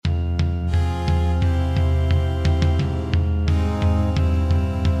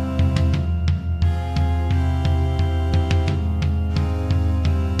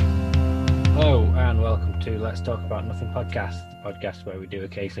Let's Talk About Nothing podcast, the podcast where we do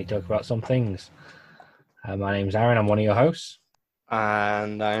occasionally talk about some things. My name's Aaron, I'm one of your hosts.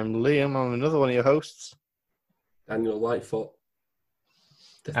 And I'm Liam, I'm another one of your hosts. Daniel Lightfoot,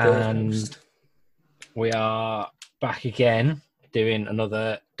 the third host. We are back again doing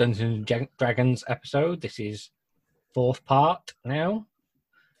another Dungeons and Dragons episode. This is fourth part now.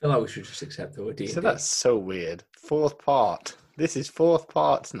 I feel like we should just accept that we're D&D. So that's so weird. Fourth part. This is fourth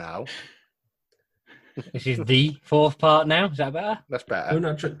part now. This is the fourth part now. Is that better? That's better. Can we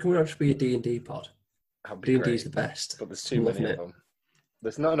not just be a D&D pod? D&D is the best. But there's too many of them.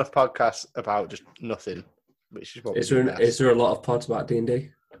 There's not enough podcasts about just nothing. Which is what is there a lot of pods about D&D?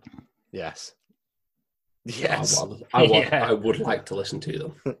 Yes. Yes. I would like to listen to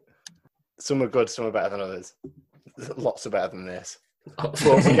them. Some are good, some are better than others. Lots are better than this.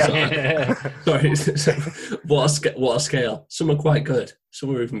 Sorry. What a scale. Some are quite good.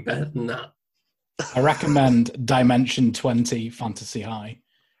 Some are even better than that. I recommend Dimension 20 Fantasy High.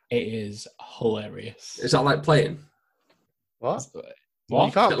 It is hilarious. Is that like playing? What? What?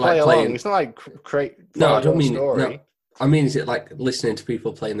 You can't Is it play like along. playing? It's not like create. No, I don't mean. Story. No, I mean, is it like listening to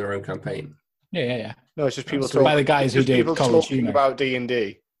people playing their own campaign? Yeah. No, it's just people So by the guys who do people college talking humor. about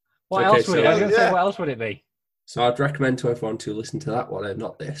D&D. What Okay, else would so- it? I was going to Yeah. say, what else would it be? So I'd recommend to everyone to listen to that one and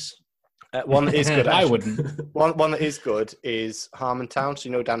not this. One that is good. I actually. wouldn't. One that is good is Harmontown. So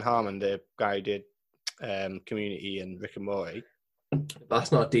you know Dan Harmon, the guy who did Community and Rick and Morty.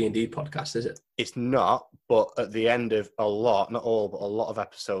 That's not a D&D podcast, is it? It's not, but at the end of a lot, not all, but a lot of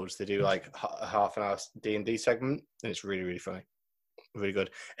episodes, they do like a half an hour D&D segment, and it's really, really funny, really good.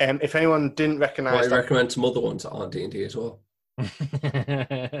 If anyone didn't recognise, I recommend some other ones that aren't D&D as well.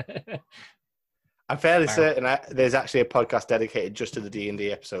 I'm fairly certain there's actually a podcast dedicated just to the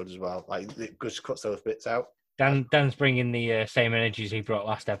D&D episode as well. Like it just cuts those bits out. Dan's bringing the same energies he brought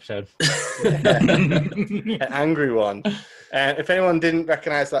last episode. An angry one. If anyone didn't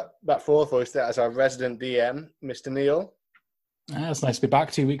recognise that fourth voice, that is our resident DM, Mr. Neil. It's nice to be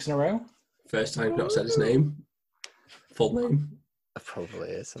back 2 weeks in a row. First time not said his name. Full name. It probably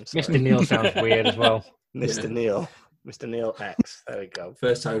is. I'm sorry. Mr. Neil sounds weird as well. Mr. Neil. Mr. Neil X. There we go.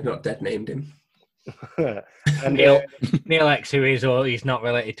 First time not dead named him. And Neil X, who is or he's not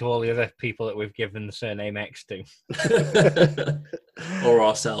related to all the other people that we've given the surname X to. Or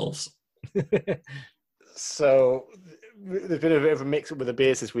ourselves. So there's been a bit of a mix up with the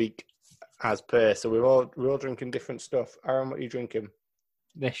beers this week, as per. So we're all drinking different stuff. Aaron, what are you drinking?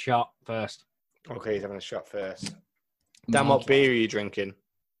 This shot first. Okay, he's having a shot first. Dan, what beer are you drinking?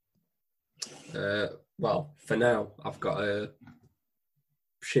 Well, for now, I've got a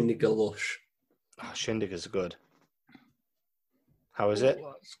Shindiger Lush. Oh, Shindiger's good. How is it?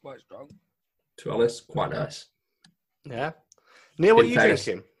 That's quite strong. To be honest, quite nice. Yeah. Neil, what are In you fairness,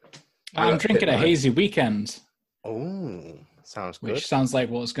 drinking? I'm drinking a bit hazy weekend, Oh, sounds good. which sounds like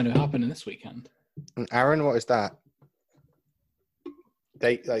what's going to happen in this weekend. And Aaron, what is that?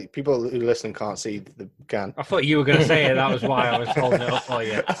 People who listen can't see the can. I thought you were going to say it. That was why I was holding it up for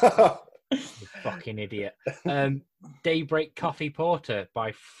you. You fucking idiot. Daybreak Coffee Porter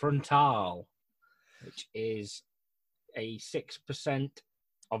by Frontal, which is a 6%,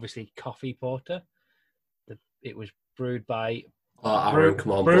 obviously, coffee porter. It was brewed by Aaron,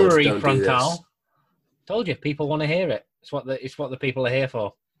 come on, Brewery boys, don't do Frontal. this. Told you, people want to hear it. It's what the people are here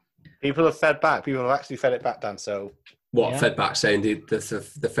for. People have fed back. People have actually fed it back, Dan. So What, Yeah. fed back saying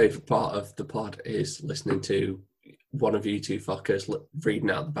the favourite part of the pod is listening to one of you two fuckers reading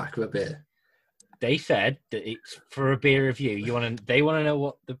out the back of a beer. They said that it's for a beer review. They want to know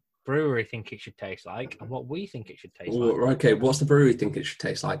what the brewery think it should taste like and what we think it should taste like. Okay, what's the brewery think it should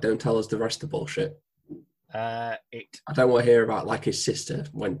taste like? Don't tell us the rest of the bullshit. I don't want to hear about like his sister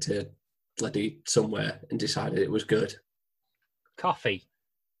went to bloody somewhere and decided it was good. Coffee,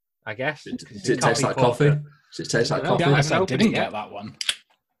 I guess. Does it taste like coffee? Does it taste like No, coffee? To be honest, I opened didn't it yet. get that one.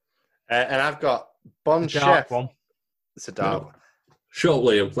 and I've got Bon Dark Chef. one. It's a dark one. Shut up,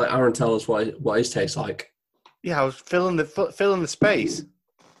 Liam. Let Aaron tell us what his tastes like. Yeah, I was filling the space.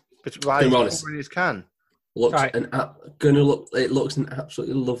 But while Being he's honest. pouring his can. Looks Right. It looks an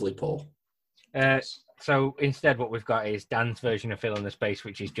absolutely lovely pour. So instead, what we've got is Dan's version of filling the space,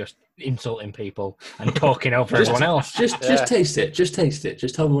 which is just insulting people and talking over everyone else. Just Yeah. taste it. Just taste it.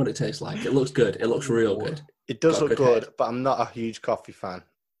 Just tell me what it tastes like. It looks good. It looks real good. It does Got a look good good, head. but I'm not a huge coffee fan.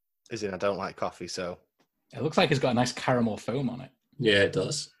 As in, I don't like coffee, so. It looks like it's got a nice caramel foam on it. Yeah, it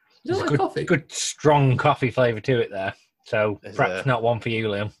does. You don't There's like coffee? Good, strong coffee flavour to it there. So Is perhaps there? not one for you,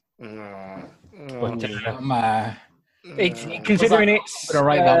 Liam. Mm. But, I'm it's considering it's going to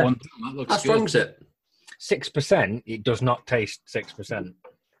write that one down. That How looks strong good. is it? 6%, it does not taste 6%.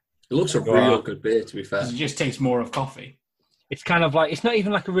 It looks a real good beer, to be fair. It just tastes more of coffee. It's kind of like, it's not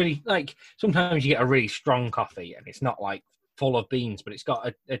even like a really, like, sometimes you get a really strong coffee and it's not like full of beans, but it's got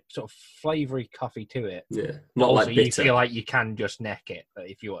a sort of flavoury coffee to it. Yeah, not also, like bitter. you feel like you can just neck it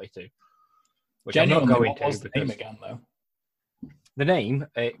if you wanted to. Which Genuinely, I'm not going what was to. The name again, though? The name,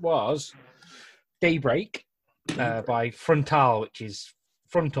 it was Daybreak by Frontal, which is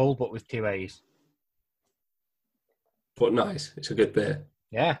frontal but with 2 A's. But nice. It's a good beer.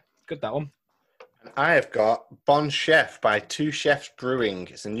 Yeah, good, that one. I have got Bon Chef by Two Chefs Brewing.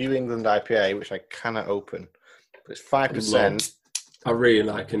 It's a New England IPA, which I cannot open. But it's 5%. I really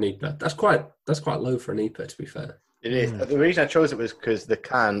like an IPA. That's quite low for an IPA, to be fair. It is. The reason I chose it was because the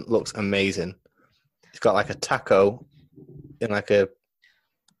can looks amazing. It's got like a taco in like a...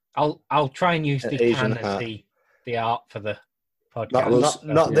 I'll try and use the Asian can as the art for the podcast.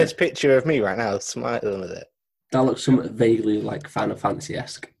 Not this picture of me right now, smiling with it. That looks something vaguely like Final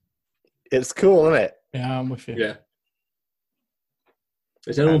Fantasy-esque. It's cool, isn't it? Yeah, I'm with you. Yeah.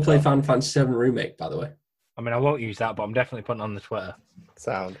 Has anyone played Final Fantasy VII Remake, by the way? I mean, I won't use that, but I'm definitely putting it on the Twitter.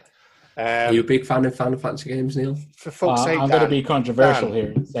 Sound. Are you a big fan of Final Fantasy games, Neil? For fuck's sake, I'm going to be controversial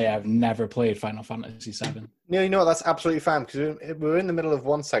here and say I've never played Final Fantasy VII. No, you know what? That's absolutely fine because we're in the middle of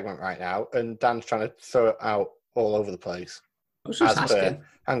one segment right now, and Dan's trying to throw it out all over the place. I was just asking.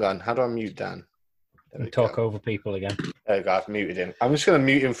 Hang on, how do I mute Dan? And talk over people again. There we go, I've muted him. I'm just going to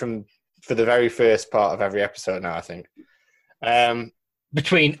mute him for the very first part of every episode now, I think.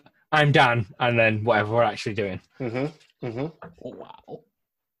 Between I'm Dan and then whatever we're actually doing. Oh, wow.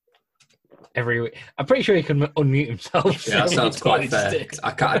 Every week. I'm pretty sure he can unmute himself. Yeah, that sounds quite fair.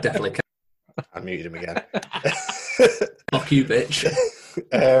 I definitely can. I muted him again. Fuck you, bitch.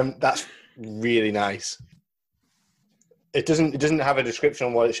 That's really nice. It doesn't have a description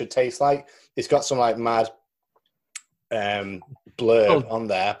on what it should taste like. It's got some like mad blurb on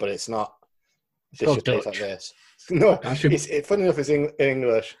there, but it's not. It should taste like this. No, funny enough, it's in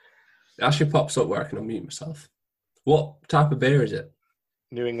English. It actually pops up where I can unmute myself. What type of beer is it?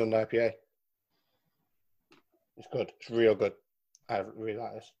 New England IPA. It's good. It's real good. I really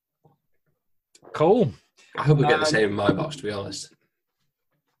like this. Cool. I hope we get the same in my box, to be honest.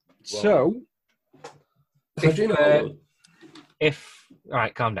 So, if all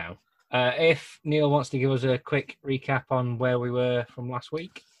right, calm down. If Neil wants to give us a quick recap on where we were from last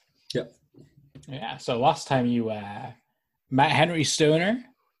week. Yep. Yeah, so last time you met Henry Stoner,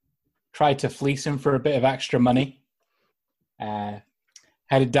 tried to fleece him for a bit of extra money,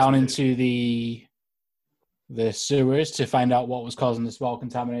 headed down into the sewers to find out what was causing the small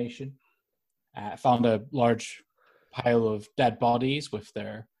contamination. Found a large pile of dead bodies with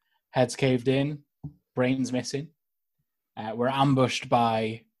their heads caved in, brains missing. Were ambushed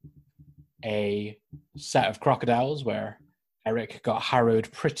by a set of crocodiles where Eric got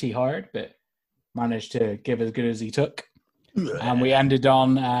harrowed pretty hard, but managed to give as good as he took. And we ended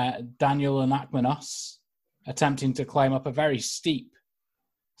on Daniel and Akmanos attempting to climb up a very steep,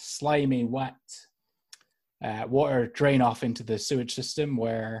 slimy, wet water drain off into the sewage system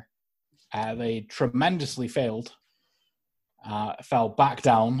where they tremendously failed, fell back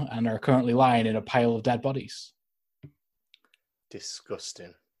down, and are currently lying in a pile of dead bodies.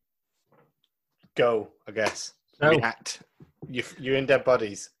 Disgusting. Go, I guess. No. React. You're in dead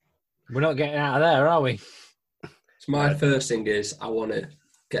bodies. We're not getting out of there, are we? So my first thing is I want to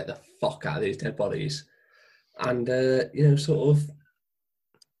get the fuck out of these dead bodies. And, sort of...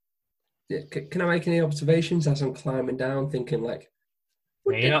 Can I make any observations as I'm climbing down, thinking like...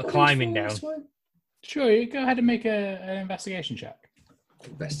 You're not climbing down. Sure, you go ahead and make an investigation check.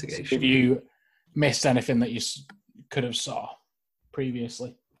 Investigation. If you missed anything that you could have saw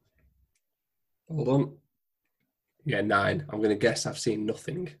previously. Hold on. Yeah, 9. I'm going to guess I've seen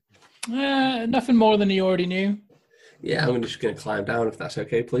nothing. Nothing more than you already knew. Yeah, I'm just going to climb down if that's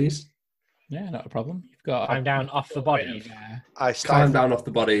okay, please. Yeah, not a problem. You've got climb down off the body. I climb down off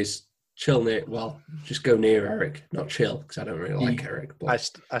the bodies. Chill near. Well, just go near Eric, not chill, because I don't really like Eric.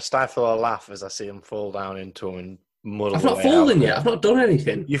 But I stifle a laugh as I see him fall down into him and muddle. I've not fallen yet. I've not done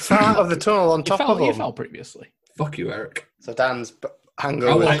anything. You fell out of the tunnel on top of him. You fell previously. Fuck you, Eric. So Dan's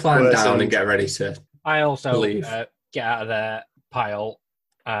hangover. I will climb down and get ready to. I also leave. Get out of the pile,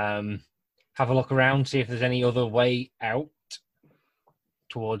 have a look around, see if there's any other way out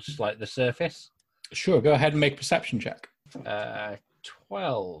towards like the surface. Sure, go ahead and make a perception check.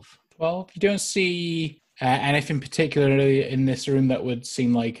 12. Well, you don't see anything particularly in this room that would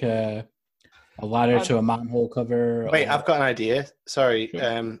seem like a ladder to a manhole cover. Wait, I've got an idea. Sorry,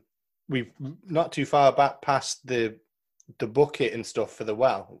 Sure. We've not too far back past the bucket and stuff for the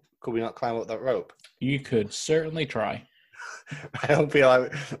well. Could we not climb up that rope? You could certainly try. I don't feel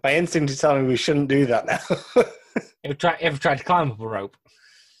like my instinct is telling me we shouldn't do that now. Ever tried to climb up a rope?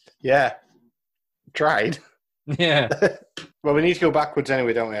 Yeah. Tried. Yeah. Well, we need to go backwards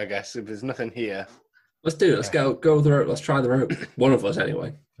anyway, don't we, I guess, if there's nothing here. Let's do it. Let's go with the rope. Let's try the rope. One of us,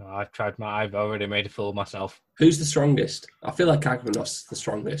 anyway. Oh, I've already made a fool of myself. Who's the strongest? I feel like Agmanos is the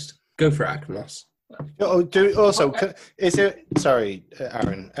strongest. Go for Agmanos. Sorry,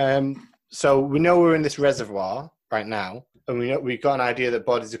 Aaron. So we know we're in this reservoir right now, and we've got an idea that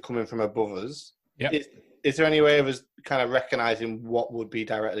bodies are coming from above us. Yep. Is there any way of us kind of recognizing what would be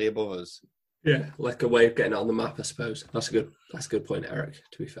directly above us? Yeah, like a way of getting it on the map, I suppose. That's a good point, Eric.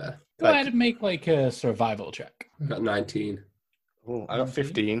 To be fair, Go ahead and make like a survival check. I got 19. Oh, I got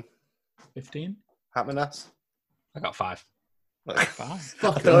 15. 15. Happenas? I got 5. 5. I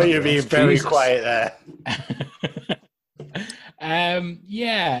thought you'd be very quiet there.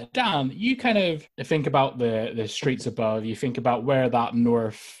 Yeah, Dan, you kind of think about the streets above. You think about where that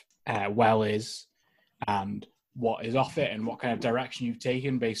north well is and what is off it and what kind of direction you've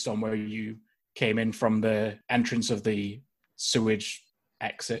taken based on where you came in from the entrance of the sewage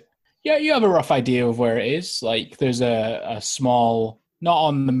exit. Yeah, you have a rough idea of where it is. Like, there's a small, not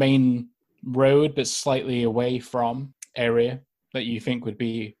on the main road, but slightly away from area that you think would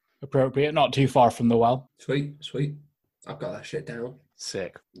be appropriate, not too far from the well. Sweet. I've got that shit down.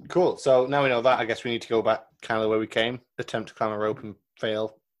 Sick. Cool. So now we know that, I guess we need to go back kind of the way we came, attempt to climb a rope and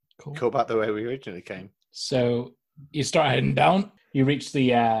fail. Cool. Go back the way we originally came. So you start heading down. You reach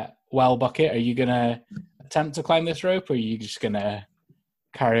the well bucket. Are you going to attempt to climb this rope, or are you just going to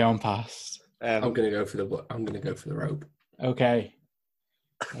carry on past? I'm going to go for the rope. Okay.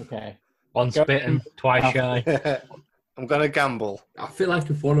 Once bitten, twice shy. I'm going to gamble. I feel like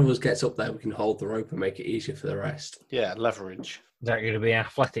if one of us gets up there, we can hold the rope and make it easier for the rest. Yeah, leverage. Is that going to be an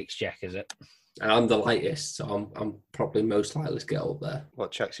athletics check, is it? And I'm the lightest, so I'm probably most likely to get up there.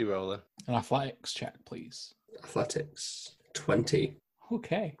 What checks you rolling? An athletics check, please. Athletics, 20.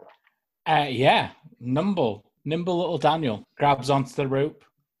 Okay. Yeah, nimble little Daniel grabs onto the rope,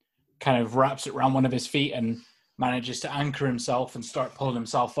 kind of wraps it around one of his feet and manages to anchor himself and start pulling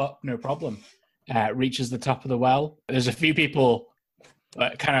himself up, no problem. Reaches the top of the well. There's a few people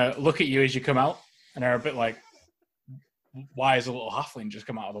that kind of look at you as you come out and are a bit like, why is a little halfling just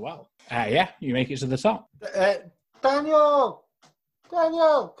come out of the well? Yeah, you make it to the top. Daniel,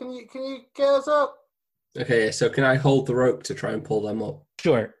 can you get us up? Okay, so can I hold the rope to try and pull them up?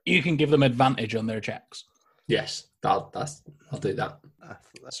 Sure, you can give them advantage on their checks. Yes, I'll do that.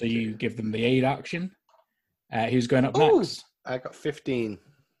 So you give them the aid action. Who's going up Ooh, next? I got 15.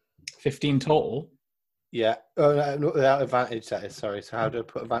 15 total. Yeah. Oh, no, without advantage, that is. Sorry. So how do I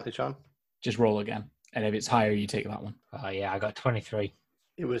put advantage on? Just roll again. And if it's higher, you take that one. Oh, yeah, I got 23.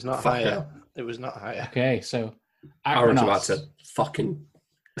 It was not higher. It was not higher. Okay, so Aaron's about to fucking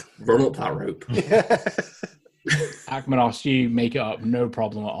run up that rope. Akmanos, you make it up, no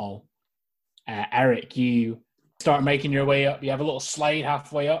problem at all. Eric, you start making your way up. You have a little slide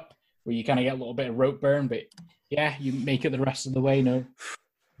halfway up where you kind of get a little bit of rope burn, but yeah, you make it the rest of the way. No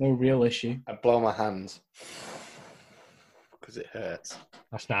real issue. I blow my hands because it hurts.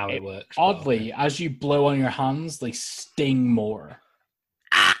 That's not how it works. Oddly, as you blow on your hands, they sting more.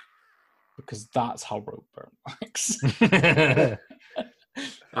 Because that's how rope burn works.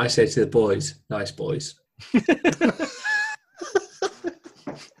 I say to the boys, nice boys.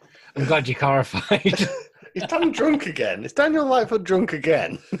 I'm glad you clarified. Is Dan drunk again? Is Daniel Lightfoot drunk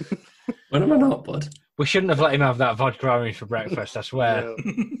again? When am I not, bud? We shouldn't have let him have that vodka orange for breakfast, I swear.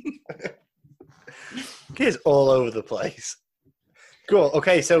 He's all over the place. Cool.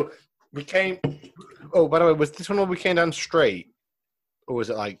 Okay, so we came... Oh, by the way, was this one where we came down straight? Or was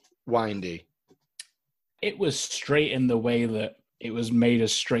it, like, windy? It was straight in the way that it was made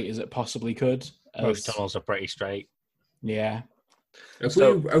as straight as it possibly could. Most tunnels are pretty straight. Yeah.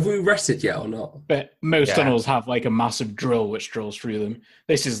 Have we rested yet or not? But most tunnels have like a massive drill which drills through them.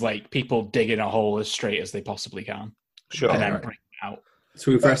 This is like people digging a hole as straight as they possibly can. Sure. And then bring it out.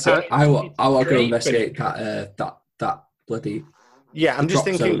 So we've rested. I will go investigate that bloody... Yeah, I'm just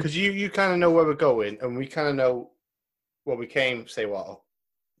thinking, because you kind of know where we're going, and we kind of know where we came, say what,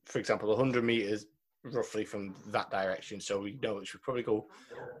 for example, 100 meters roughly from that direction, so we know it should probably go...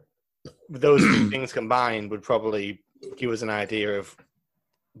 Those two things combined would probably give us an idea of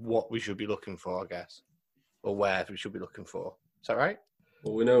what we should be looking for, I guess, or where we should be looking for. Is that right?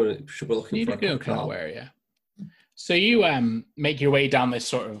 Well, we know we should be looking for. You go kind of where, yeah. So you make your way down this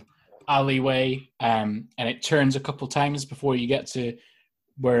sort of alleyway, and it turns a couple times before you get to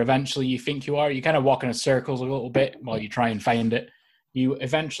where eventually you think you are. You kind of walk in circles a little bit while you try and find it. You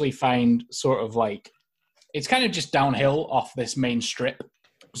eventually find sort of like It's kind of just downhill off this main strip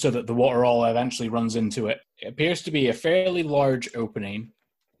so that the water all eventually runs into it. It appears to be a fairly large opening,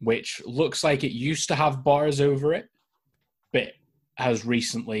 which looks like it used to have bars over it, but has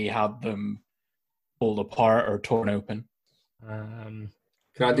recently had them pulled apart or torn open. Can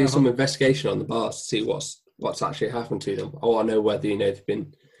I do some investigation on the bars to see what's actually happened to them? I want to know whether, they've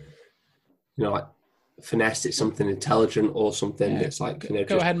been, like finessed at something intelligent or something that's like,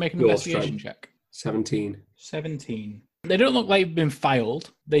 go ahead and make an investigation check. 17. They don't look like they've been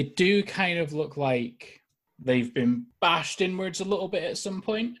filed. They do kind of look like they've been bashed inwards a little bit at some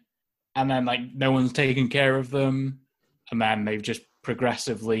point, and then like no one's taken care of them, and then they've just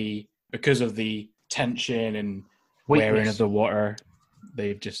progressively, because of the tension and wearing of the water,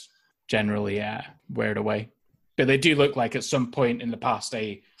 they've just generally weared away. But they do look like at some point in the past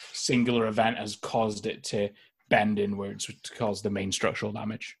a singular event has caused it to bend inwards to cause the main structural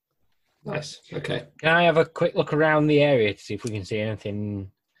damage. Nice. Okay. Can I have a quick look around the area to see if we can see anything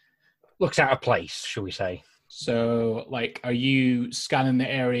looks out of place, shall we say? So, are you scanning the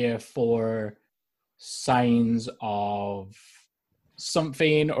area for signs of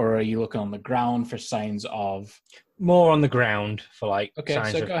something, or are you looking on the ground for signs of... More on the ground for, Okay,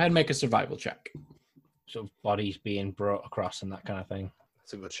 signs so go ahead and make a survival check. Sort of bodies being brought across and that kind of thing.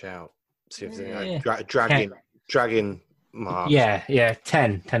 That's a good shout. See if there's dragging marks. Yeah,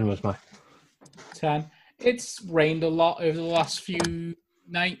 10. 10 was my... 10. It's rained a lot over the last few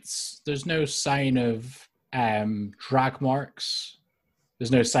nights. There's no sign of drag marks.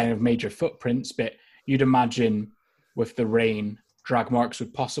 There's no sign of major footprints, but you'd imagine with the rain, drag marks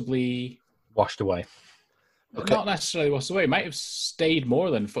would possibly... washed away. Okay. Not necessarily washed away. It might have stayed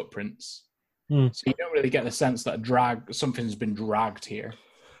more than footprints. So you don't really get the sense that something's been dragged here.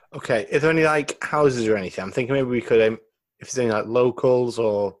 Okay. Is there any houses or anything? I'm thinking maybe we could, if there's any locals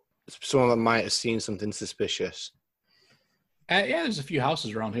or someone that might have seen something suspicious. There's a few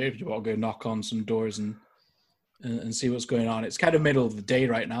houses around here if you want to go knock on some doors and see what's going on. It's kind of middle of the day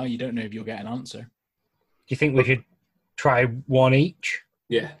right now. You don't know if you'll get an answer. Do you think we should try one each?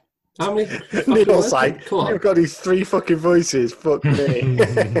 Yeah. How many? Neil's you've got these 3 fucking voices. Fuck me.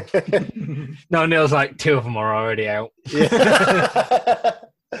 No, Neil's two of them are already out. Yeah.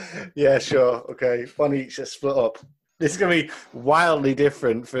 Yeah, sure. Okay. One each, just split up. This is going to be wildly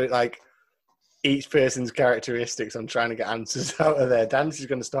different for each person's characteristics. I'm trying to get answers out of there. Dan's is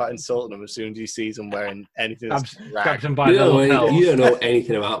going to start insulting them as soon as he sees them wearing anything that's grabbed them by you don't know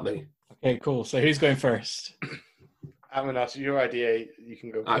anything about me. Okay, cool. So who's going first? Amanos, your idea, you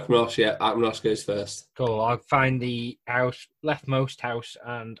can go. Amanos goes first. Cool. I'll find the leftmost house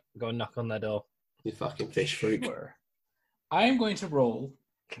and go and knock on their door. You fucking fish freak. Sure. I am going to roll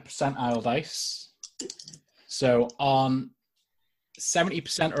percentile dice. So on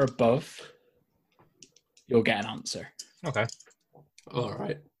 70% or above, you'll get an answer. Okay. All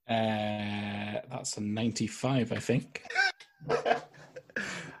right. That's a 95, I think. I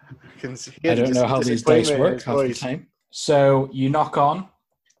don't know how these dice work half the time. So you knock on.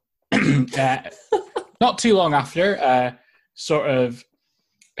 Not too long after, sort of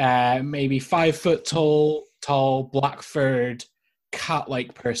maybe 5 foot tall, black furred,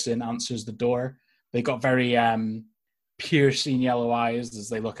 cat-like person answers the door. They got very piercing yellow eyes as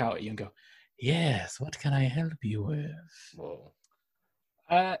they look out at you and go, "Yes, what can I help you with?" Whoa.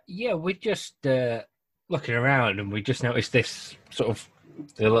 We're just looking around and we just noticed this sort of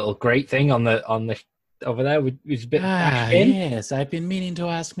the little grate thing on the over there. Was a bit bashed in. Yes, I've been meaning to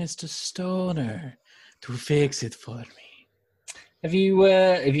ask Mr. Stoner to fix it for me. Have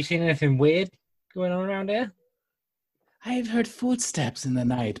you seen anything weird going on around here? I've heard footsteps in the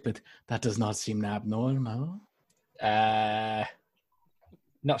night, but that does not seem abnormal. Not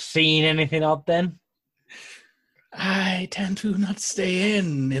seeing anything odd then? I tend to not stay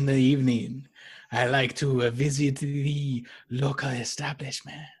in the evening. I like to visit the local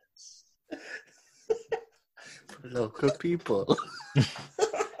establishments. Local people.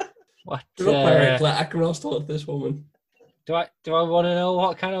 What? I can also talk to this woman. Do I want to know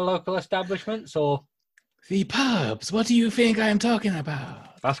what kind of local establishments or the pubs? What do you think I am talking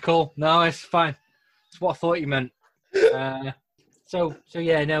about? That's cool. No, it's fine. It's what I thought you meant. So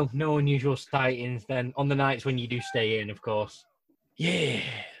yeah, no unusual sightings then on the nights when you do stay in, of course. Yes.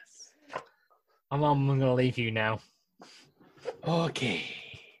 I'm going to leave you now. Okay.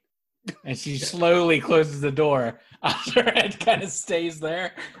 And she slowly closes the door as her head kind of stays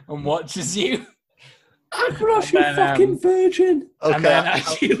there and watches you. Across you fucking virgin. Okay. And then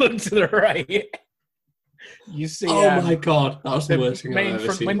as you look to the right, you see... Oh my God, that was the worst thing I've main ever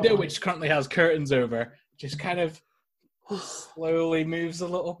front seen. window, which currently has curtains over, just kind of slowly moves a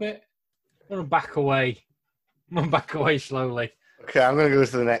little bit. I'm going to back away back away slowly. Okay, I'm going to go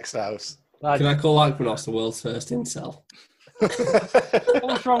to the next house. Can I call Aquanos the world's first incel?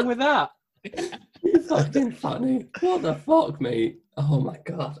 What's wrong with that? You fucking funny. What the fuck, mate? Oh my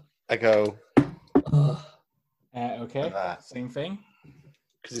god. I go. Okay, same thing.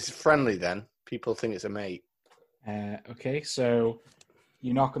 Because it's friendly then. People think it's a mate. Okay, so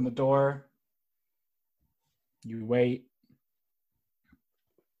you knock on the door. You wait.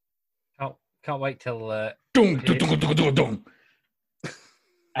 Can't wait till... Dun, dun, dun, dun, dun, dun.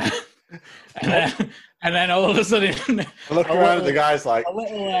 and then all of a sudden... I look around and the guy's like... A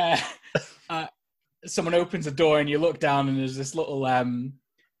little... someone opens a door and you look down and there's this little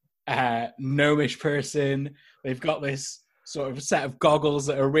gnomish person. They've got this sort of set of goggles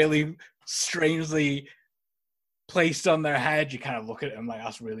that are really strangely placed on their head. You kind of look at them like,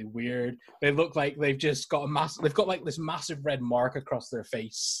 that's really weird. They look like they've just got they've got like this massive red mark across their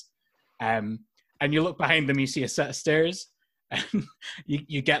face. And you look behind them, you see a set of stairs, and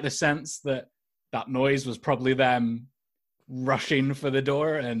you get the sense that noise was probably them rushing for the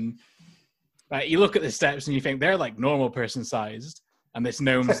door. And you look at the steps and you think they're like normal person sized, and this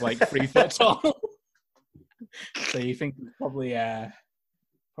gnome's like 3 foot tall. So you think he's probably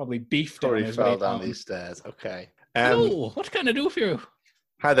beefed Probably on his fell way down these stairs. Okay. Hello, what can I do for you?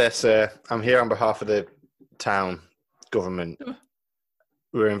 Hi there, sir. I'm here on behalf of the town government.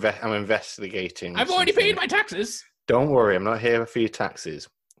 I'm investigating. I've already paid my taxes. Don't worry, I'm not here for your taxes.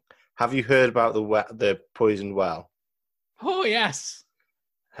 Have you heard about the poisoned well? Oh yes.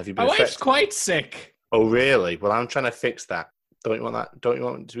 Have you been? My wife's quite sick. Oh really? Well, I'm trying to fix that. Don't you want that? Don't you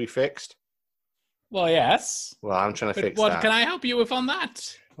want it to be fixed? Well, yes. Well, I'm trying to fix what that. What can I help you with on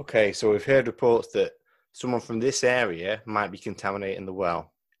that? Okay, so we've heard reports that someone from this area might be contaminating the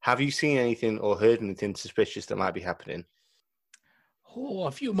well. Have you seen anything or heard anything suspicious that might be happening? Oh,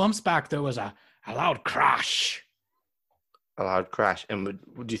 a few months back there was a loud crash. A loud crash, and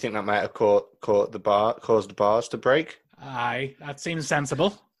do you think that might have caused the bars to break? Aye, that seems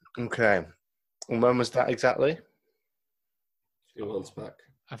sensible. Okay, and when was that exactly? A few months back.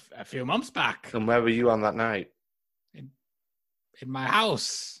 A few months back. And where were you on that night? In my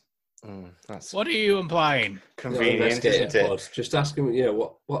house. That's what are you implying? Convenient, isn't it? Just ask him.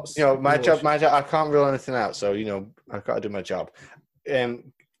 What's my job. I can't rule anything out, so I've got to do my job.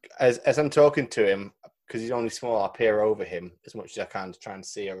 As I'm talking to him, because he's only small, I peer over him as much as I can to try and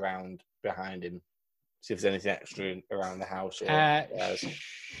see around behind him, see if there's anything extra around the house.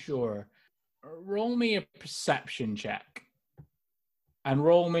 Sure. Roll me a perception check, and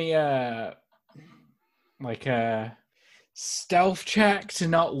roll me a stealth check to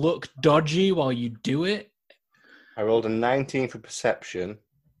not look dodgy while you do it. I rolled a 19 for perception.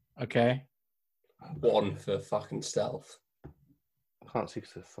 Okay. 1 for fucking stealth. I can't see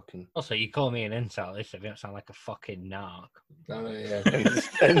because the fucking... Also, you call me an incel, this don't sound like a fucking narc. Oh, yeah.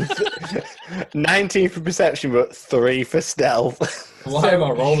 and 19 for perception, but 3 for stealth. Why am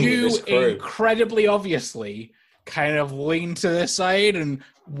I rolling with this crew? You incredibly obviously kind of lean to the side and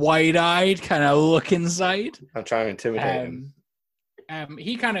wide-eyed kind of look inside. I'm trying to intimidate him.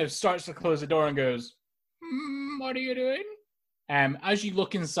 He kind of starts to close the door and goes, what are you doing? As you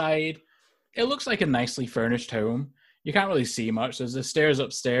look inside, it looks like a nicely furnished home. You can't really see much. There's the stairs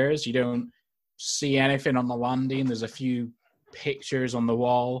upstairs. You don't see anything on the landing. There's a few pictures on the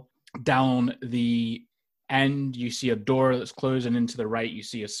wall. Down the end, you see a door that's closing. Into the right, you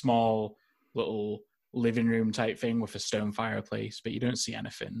see a small little living room type thing with a stone fireplace, but you don't see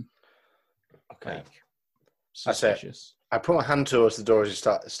anything. Okay. Suspicious. I put my hand towards the door as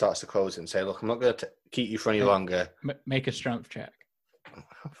it starts to close and say, look, I'm not going to keep you for any longer. Make a strength check.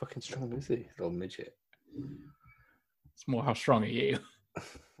 How fucking strong is he, little midget? It's more how strong are you?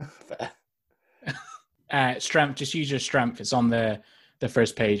 Fair. Strength, just use your strength. It's on the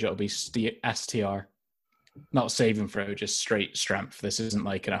first page. It'll be STR. Not saving throw, just straight strength. This isn't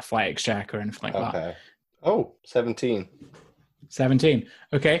like an athletics check or anything like that. Oh, 17. 17.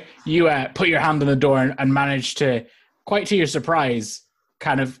 Okay. You put your hand on the door and manage to, quite to your surprise,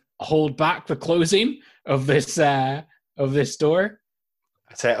 kind of hold back the closing of this door.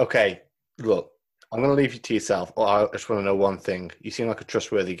 I say, okay, look, I'm going to leave you to yourself. I just want to know one thing. You seem like a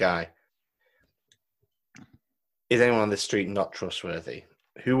trustworthy guy. Is anyone on this street not trustworthy?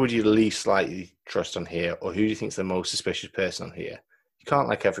 Who would you least likely trust on here, or who do you think is the most suspicious person on here? You can't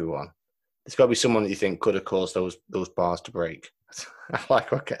like everyone. There's got to be someone that you think could have caused those bars to break. I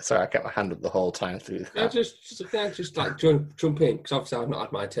kept my hand up the whole time through that. Yeah, just like jump in, because obviously I've not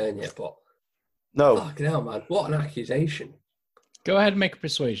had my turn yet, but... No. Fucking hell, man. What an accusation. Go ahead and make a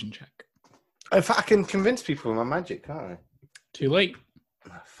persuasion check. In fact, I can convince people with my magic, can't I? Too late.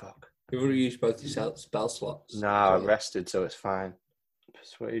 Oh, fuck. You've already used both your spell slots. No, I rested, so it's fine.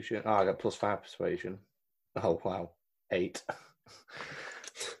 Persuasion. Oh, I got +5 persuasion. Oh, wow. 8.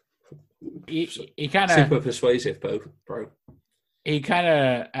 He kind of super persuasive, bro. He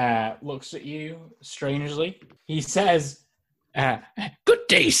kind of looks at you strangely. He says, "Good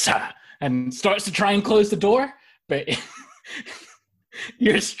day, sir," and starts to try and close the door, but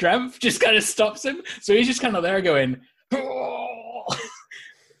your strength just kind of stops him. So he's just kind of there going,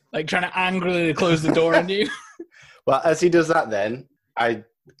 like trying to angrily close the door on you. Well, as he does that, then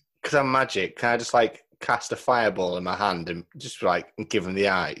because I'm magic, can I just like cast a fireball in my hand and just like give him the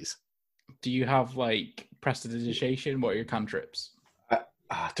eyes? Do you have like prestidigitation? What are your cantrips? Do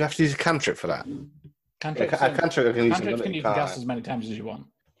I have to use a cantrip for that? Cantrips. Cantrip can you can cast as many times as you want.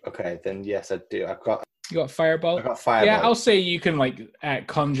 Okay, then yes, I do. You got fireball. I got fireball. Yeah, I'll say you can like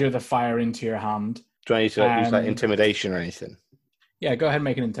conjure the fire into your hand. Do I need to use like intimidation or anything? Yeah, go ahead and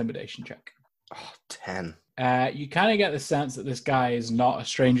make an intimidation check. Oh, 10. You kind of get the sense that this guy is not a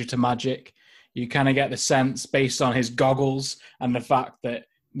stranger to magic. You kind of get the sense based on his goggles and the fact that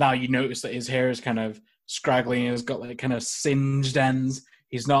now you notice that his hair is kind of scraggly and has got like kind of singed ends.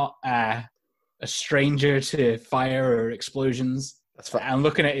 He's not a stranger to fire or explosions. That's fine. And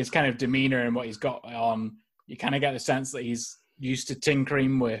looking at his kind of demeanor and what he's got on, you kind of get the sense that he's used to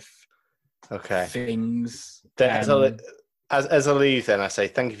tinkering with things. Then, as I leave, then I say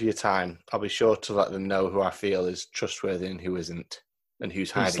thank you for your time. I'll be sure to let them know who I feel is trustworthy and who isn't, and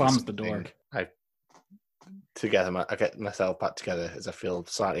who's hiding. He slams something. the door. I get myself back together as I feel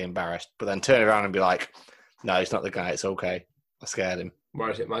slightly embarrassed, but then turn around and be like, "No, he's not the guy. It's okay. I scared him." Where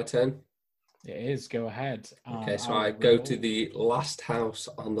is it? My turn. It is. Go ahead. Okay, so I go to the last house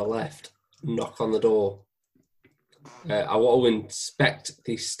on the left, knock on the door. I want to inspect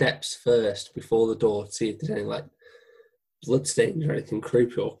the steps first before the door to see if there's any like bloodstains or anything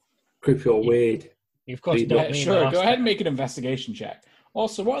creepy or weird. You've got sure. Go ahead and make an investigation check.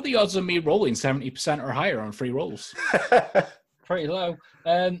 Also, what are the odds of me rolling 70% or higher on free rolls? Pretty low.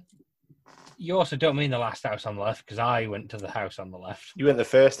 You also don't mean the last house on the left, because I went to the house on the left. You went the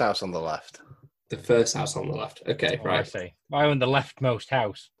first house on the left. The first house on the left. Okay, right. I see. I went the leftmost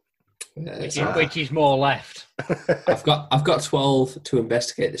house, which is more left. I've got 12 to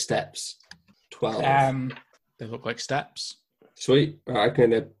investigate the steps. 12. They look like steps. Sweet. Right, I'm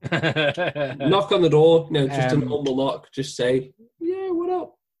gonna knock on the door. No, just a normal knock. Just say, "Yeah, what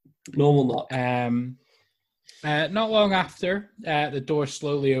up?" Normal knock. Not long after, the door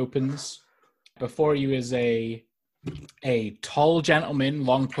slowly opens. Before you is a tall gentleman,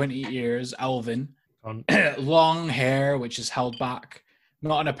 long pointy ears, elven, long hair which is held back,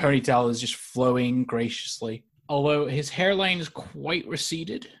 not in a ponytail, is just flowing graciously. Although his hairline is quite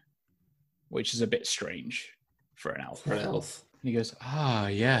receded, which is a bit strange for an elf. And he goes, "Ah,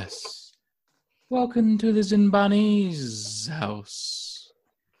 yes. Welcome to the Zinbani's house.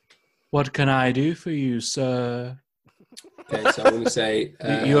 What can I do for you, sir?" Okay, so I'm going to say...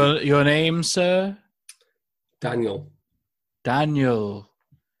 your name, sir? Daniel. Daniel.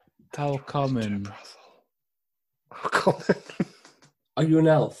 How common? Are you an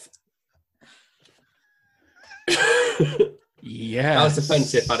elf? Yes. That was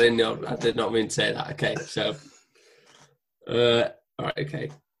offensive. I did not mean to say that. Okay, so... all right,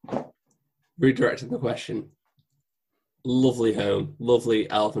 okay. Redirecting the question. Lovely home. Lovely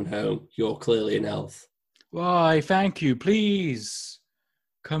elven home. You're clearly an elf. Why, thank you. Please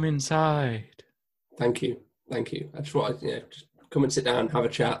come inside. Thank you. I just wanted just come and sit down, have a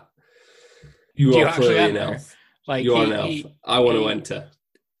chat. You are clearly an elf. Like you are an elf. I want to enter.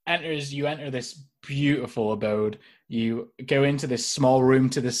 You enter this beautiful abode. You go into this small room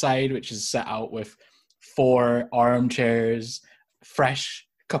to the side, which is set out with 4 armchairs. A fresh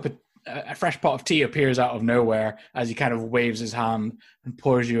pot of tea appears out of nowhere as he kind of waves his hand and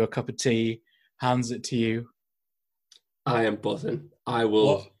pours you a cup of tea. Hands it to you. I am buzzing. I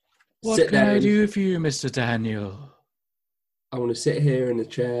will What sit can down. I do for you, Mr. Daniel? I want to sit here in a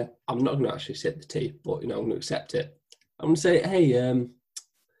chair. I'm not going to actually sit the tea, but I'm going to accept it. I'm going to say, hey,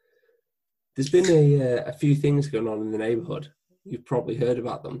 there's been a few things going on in the neighbourhood. You've probably heard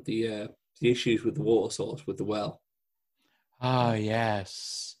about them. The issues with the water source, with the well. Ah,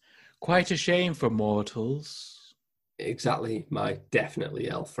 yes. Quite a shame for mortals. Exactly. My definitely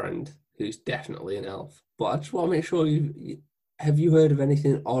elf friend, who's definitely an elf. But I just want to make sure have you heard of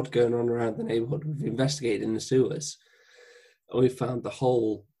anything odd going on around the neighbourhood? We've investigated in the sewers, and we found the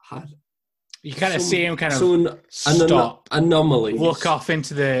hole had. You kind of see him kind of stop, anomalies, look off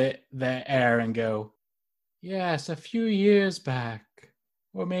into the air, and go, "Yes, a few years back,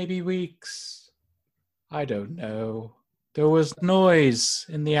 or maybe weeks. I don't know." There was noise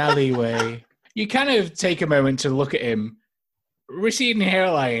in the alleyway. You kind of take a moment to look at him. Receding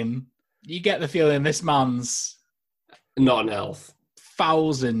hairline. You get the feeling this man's not an elf.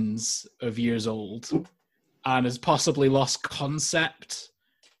 Thousands of years old and has possibly lost concept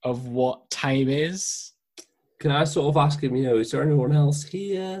of what time is. Can I sort of ask him, is there anyone else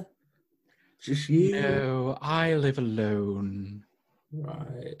here? Just you? No, I live alone.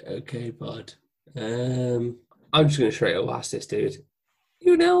 Right, okay, bud. I'm just going to straight up ask this dude.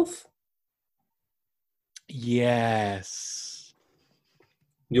 You an elf? Yes.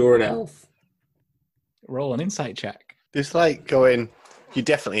 You're an elf. Roll an insight check. It's like going, you're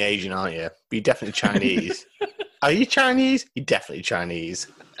definitely Asian, aren't you? But you're definitely Chinese. Are you Chinese? You're definitely Chinese.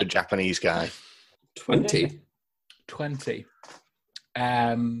 A Japanese guy. 20. 20.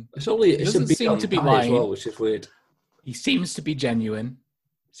 It's only it doesn't seem to be lying as well, which is weird. He seems to be genuine.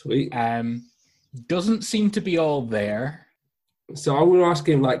 Sweet. Doesn't seem to be all there. So I'm going to ask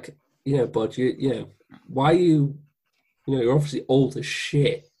him, bud, why are you, you're obviously old as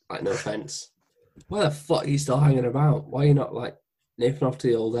shit, no offense. Why the fuck are you still hanging about? Why are you not, nipping off to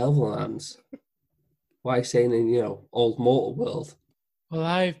the old elven lands? Why are you staying in, old mortal world? Well,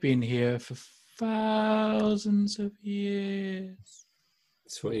 I've been here for thousands of years.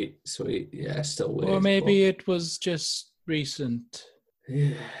 Sweet. Yeah, still weird. Or maybe it was just recent.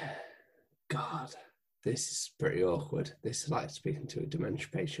 Yeah. God, this is pretty awkward. This is like speaking to a dementia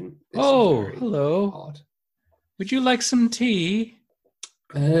patient. Hello. Odd. Would you like some tea?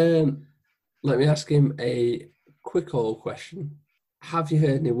 Let me ask him a quick old question. Have you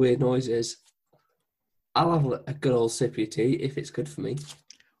heard any weird noises? I'll have a good old sip of your tea if it's good for me.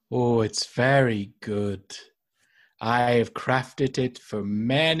 Oh, it's very good. I have crafted it for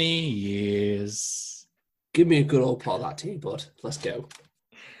many years. Give me a good old pot of that tea, bud. Let's go.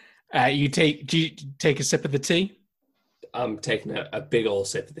 Do you take a sip of the tea? I'm taking a big old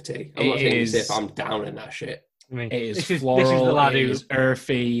sip of the tea. I'm not taking a sip. I'm down in that shit. I mean, it is floral. It is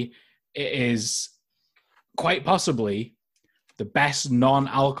earthy. It is quite possibly the best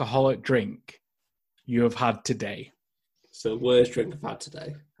non-alcoholic drink you have had today. So the worst drink I've had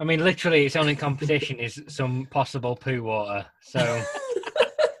today. I mean, literally, its only competition is some possible poo water. So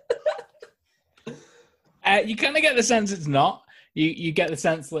you kind of get the sense it's not. You get the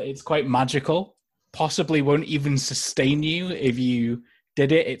sense that it's quite magical. Possibly won't even sustain you if you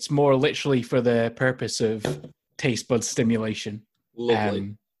did it. It's more literally for the purpose of taste bud stimulation.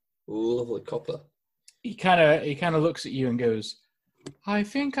 Lovely, lovely copper. He kind of looks at you and goes, "I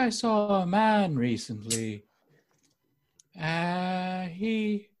think I saw a man recently.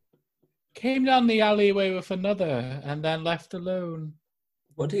 He came down the alleyway with another and then left alone.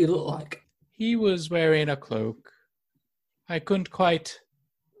 What do you look like?" He was wearing a cloak. I couldn't quite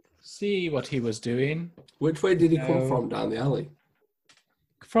see what he was doing. Which way did he come from down the alley?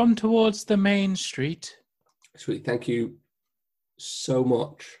 From towards the main street. Sweet, thank you so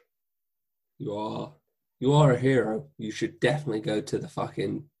much. You are a hero. You should definitely go to the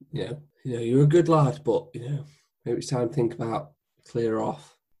fucking, you're a good lad, but, maybe it's time to think about clear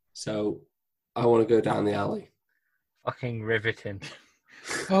off. So I want to go down the alley. Fucking riveting.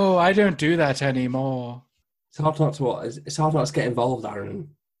 Oh, I don't do that anymore. It's hard not to get involved,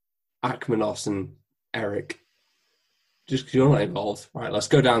 Aaron, Akmanos and Eric. Just because you're not involved. Right, let's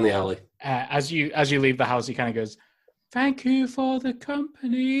go down the alley. As you leave the house, he kind of goes, "Thank you for the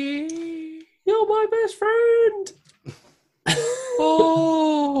company. You're my best friend."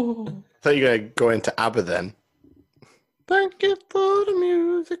 Oh. I thought you were going to go into ABBA then. Thank you for the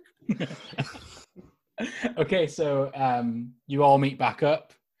music. Okay, so you all meet back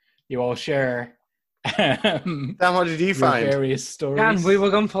up. You all share Dan, what did you find? Various stories. Dan, we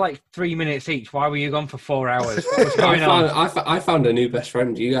were gone for 3 minutes each. Why were you gone for 4 hours? What was going on? I found a new best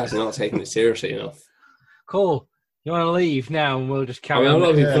friend. You guys are not taking it seriously enough. Cool. You want to leave now and we'll just carry on? I'm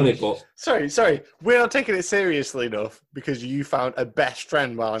not being funny, but... Sorry. We're not taking it seriously enough because you found a best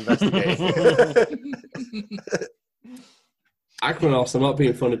friend while investigating. Akmanos, I'm not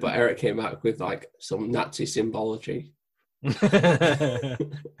being funny, but Eric came back with some Nazi symbology.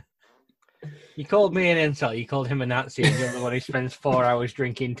 You called me an insult. You called him a Nazi, and you're the one who spends 4 hours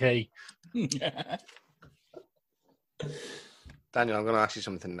drinking tea. Daniel, I'm going to ask you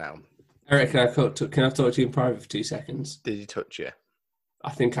something now. Eric, can I talk to you in private for 2 seconds? Did he touch you?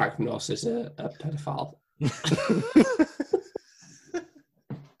 I think Akmanos is a pedophile.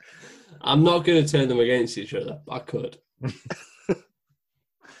 I'm not going to turn them against each other. I could.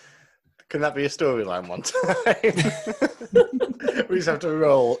 Can that be a storyline one time? We just have to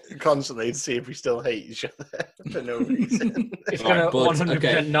roll constantly to see if we still hate each other for no reason. It's going to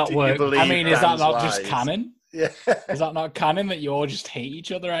 100% not work. I mean, is that not just canon? Yeah. Is that not canon that you all just hate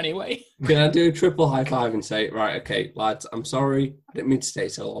each other anyway? Can I do a triple high five and say, right, okay, lads, I'm sorry. I didn't mean to stay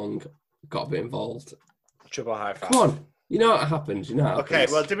so long. Got a bit involved. Triple high five. Come on. You know what happens. You know what happens.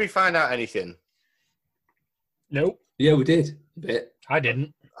 Okay, well, did we find out anything? Nope. Yeah, we did. A bit. I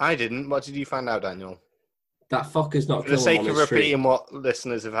didn't. I didn't. What did you find out, Daniel? That fucker's not For the killing sake them on of his street. repeating what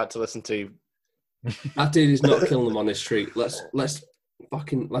listeners have had to listen to. That dude is not killing them on his street. Let's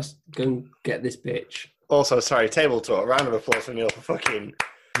go and get this bitch. Also, sorry, table talk. Round of applause for Neil for fucking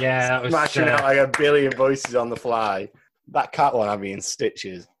Yeah, that was smashing out like a billion voices on the fly. That cat one had me in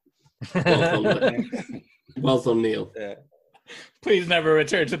stitches. Well done, well done, Neil. Yeah. Please never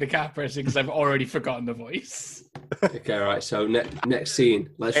return to the cat person because I've already forgotten the voice. Okay, right. So next scene.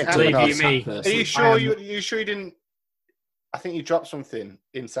 Let's Hey, return Anna, to the me. cat Are person. you sure you sure you didn't? I think you dropped something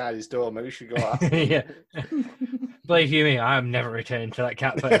inside his door. Maybe we should go out. Yeah. Believe you me, I'm never returning to that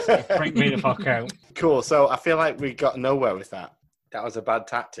cat person. Freak me the fuck out. Cool. So I feel like we got nowhere with that. That was a bad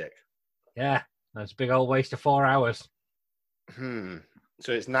tactic. Yeah, that's a big old waste of 4 hours.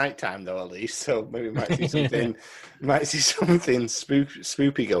 So it's nighttime though, at least. So maybe we might see something. Might see something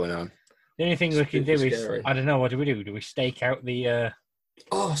spoopy going on. The only thing we can do is, Scary. I don't know, what do? Do we stake out the...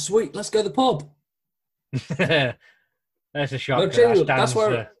 Oh, sweet. Let's go to the pub. There's a shot. No, genuinely, that's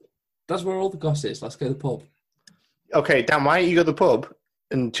where all the gossip is. Let's go to the pub. Okay, Dan, why don't you go to the pub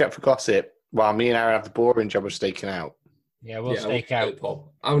and check for gossip while me and Aaron have the boring job of staking out? Yeah, we'll Yeah, stake go to out. the pub.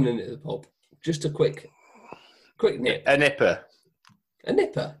 I'm going to the pub. Just a quick nip. A nipper. A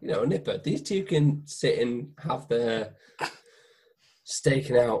nipper. You know, a nipper. These two can sit and have their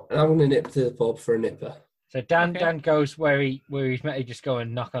staking out. And I'm going to nip to the pub for a nipper. So Dan goes where he's met. He just go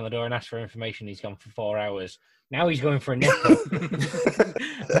and knock on the door and ask for information. He's gone for 4 hours. Now he's going for a nipper.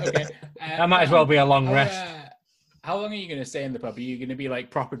 Okay. That might as well be a long rest. How long are you going to stay in the pub? Are you going to be like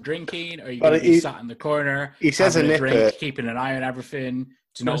proper drinking? Or are you Well, going to be sat in the corner? He says a having nipper. drink, keeping an eye on everything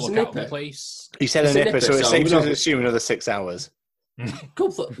to No, not it's a look out of the nipper. place. He said It's a a nipper, nipper, so it's so safe we're to not- assume another 6 hours.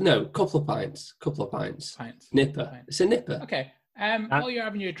 Couple of pints. Pints. Nipper. Pints. It's a nipper. Okay. While you're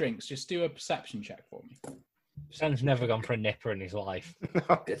having your drinks, just do a perception check for me. Sam's never gone for a nipper in his life.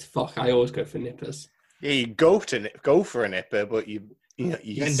 Get fuck. I always go for nippers. Yeah, you go for a nipper, but you You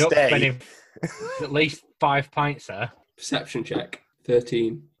end up stay. spending at least 5 pints there. Perception check.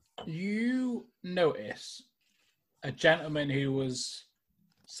 13. You notice a gentleman who was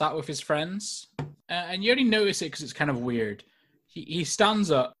sat with his friends, and you only notice it because it's kind of weird. He stands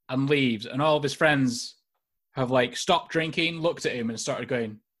up and leaves, and all of his friends have like stopped drinking, looked at him, and started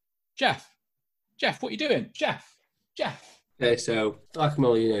going, Jeff, what are you doing? Jeff. Okay, so like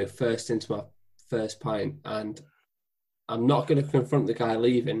I'm first into my first pint, and I'm not going to confront the guy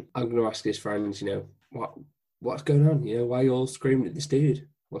leaving. I'm going to ask his friends, what's going on? Why are you all screaming at this dude?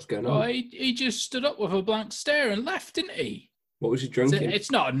 What's going on? Well, he just stood up with a blank stare and left, didn't he? What was he drinking? It's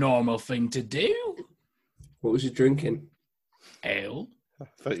not a normal thing to do. What was he drinking? Ale. I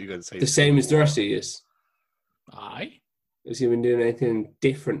thought you were going to say The same as the rest of you. Aye. Has he been doing anything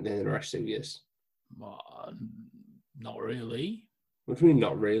different than the rest of you? Well, not really. What do you mean,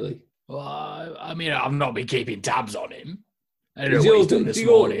 not really? Well, I mean, I've not been keeping tabs on him. I don't Does know what he he's done all- this do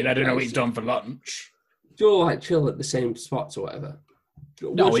you all- morning. I don't know what he's done for lunch. Do you all like chill at the same spots or whatever?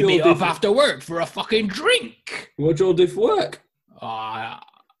 No, What we do you meet all up do after work for a fucking drink. What do you all do for work? Uh,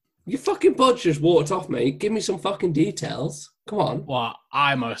 You fucking bud just walked off, mate. Give me some fucking details. Come on. well,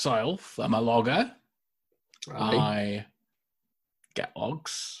 I myself am a logger. Right. I get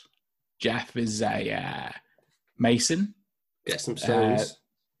logs. Jeff is a mason. Get some stones.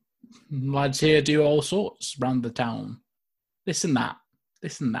 Lads here do all sorts round the town. This and that.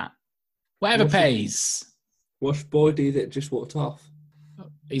 Whatever What's pays. What's boy do that just walked off?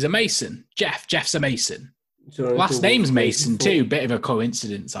 He's a mason. Jeff's a mason. Do you know Last anything name's weird Mason before? too. Bit of a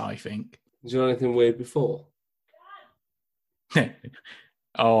coincidence, I think. Do you know anything weird before?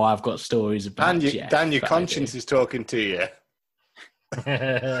 Oh, I've got stories about Jeff. Dan, your that I conscience do. is talking to you.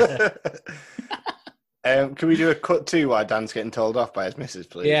 Can we do a cut too while Dan's getting told off by his missus,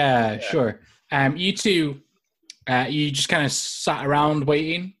 please? Yeah, sure. You two, you just kind of sat around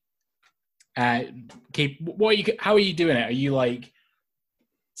waiting. How are you doing it? Are you like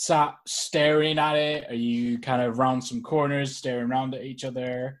sat staring at it? Are you kind of round some corners, staring around at each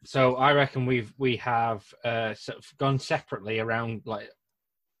other? So I reckon we have sort of gone separately around, like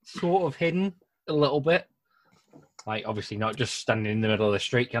sort of hidden a little bit, like obviously not just standing in the middle of the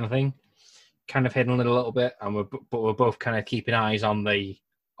street kind of thing, kind of hidden a little bit, and we're both kind of keeping eyes on the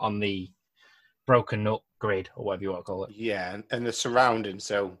broken up grid or whatever you want to call it. Yeah, and the surroundings.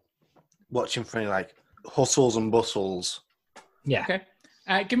 So watching for any like hustles and bustles. Yeah. Okay.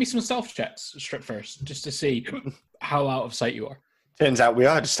 Give me some stealth checks first, just to see how out of sight you are. Turns out we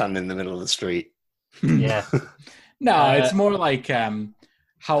are just standing in the middle of the street. Yeah. No, it's more like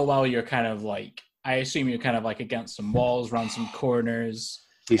how well you're kind of like. I assume you're kind of like against some walls, around some corners.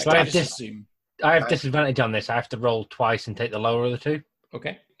 I have disadvantage on this. I have to roll twice and take the lower of the two.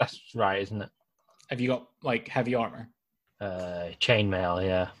 Okay. That's right, isn't it? Have you got like heavy armor? Chainmail,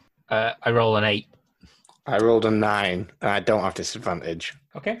 yeah. I roll an 8. I rolled a 9, and I don't have disadvantage.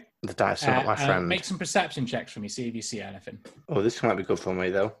 Okay. The dice are not my friend. Make some perception checks for me, see if you see anything. Oh, this might be good for me,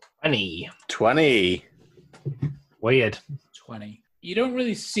 though. 20. Weird. 20. You don't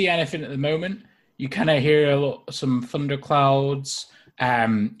really see anything at the moment. You kind of hear some thunderclouds.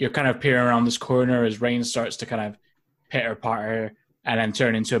 You're kind of peering around this corner as rain starts to kind of pitter-patter and then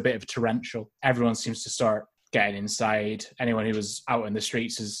turn into a bit of a torrential. Everyone seems to start getting inside. Anyone who was out in the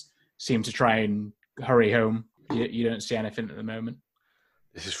streets seemed to try and hurry home. You don't see anything at the moment.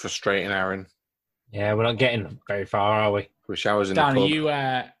 This is frustrating, Aaron. Yeah, we're not getting very far, are we? Wish I was in Dan, the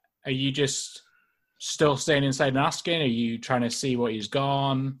pub. are you just still staying inside and asking? Are you trying to see what he's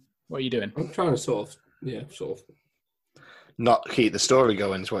gone? What are you doing? I'm trying to sort of Not keep the story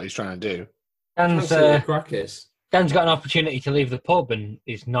going is what he's trying to do. Dan's crack is. got an opportunity to leave the pub and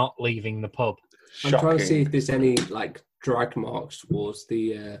is not leaving the pub. I'm trying to see if there's any like drag marks towards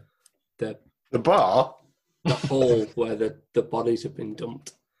the bar? The hole where the bodies have been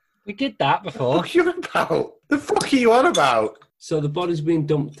dumped. We did that before. What are you on about? The fuck are you on about? So the body's been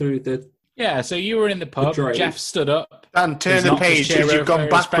dumped through the... Yeah, so you were in the pub. Jeff stood up. Dan, turn the page because you've gone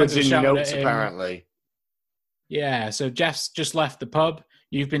backwards in your notes, apparently. Yeah, so Jeff's just left the pub.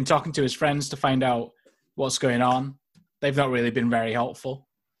 You've been talking to his friends to find out what's going on. They've not really been very helpful.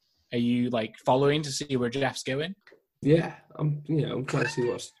 Are you, like, following to see where Jeff's going? Yeah, I'm trying to see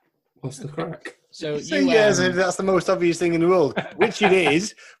what's the crack. So yes, if that's the most obvious thing in the world, which it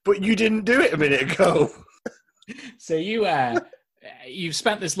is, but you didn't do it a minute ago. So you've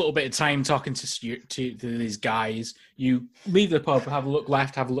spent this little bit of time talking to these guys. You leave the pub, have a look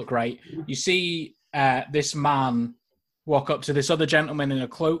left, have a look right. You see this man walk up to this other gentleman in a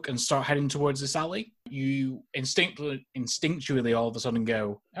cloak and start heading towards this alley. You instinctually all of a sudden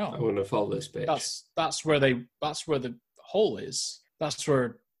go, "Oh, I'm gonna follow this bitch." That's where the hole is. That's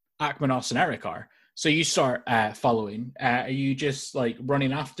where Akmanos and Eric are. So you start following. Are you just like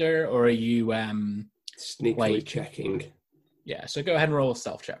running after, or are you sneakily checking? Yeah. So go ahead and roll a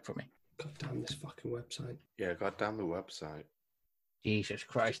stealth check for me. God damn this fucking website. Yeah, god damn the website. Jesus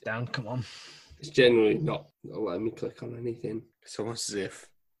Christ, Dan, come on. It's generally not letting me click on anything. It's almost as if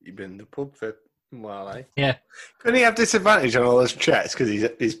you've been in the pub for a while, eh? Yeah. Couldn't he have disadvantage on all those checks because he's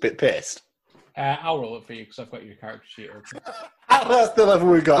a bit pissed? I'll roll it for you because I've got your character sheet open. That's the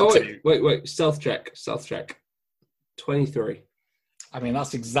level we got to. Wait. Stealth check. 23. I mean,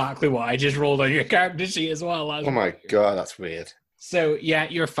 that's exactly what I just rolled on your character sheet as well. Oh my god, that's weird. So yeah,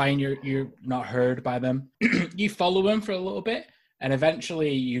 you're fine. You're not heard by them. You follow them for a little bit, and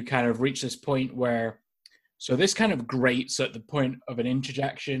eventually you kind of reach this point where, so this kind of grates at the point of an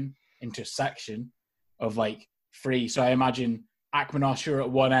intersection of like 3. So I imagine Akmanos, you're at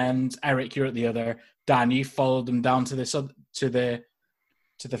one end, Eric, you're at the other. Dan, you followed them down to the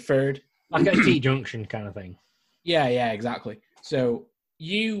third, like a T-junction kind of thing. Yeah, exactly. So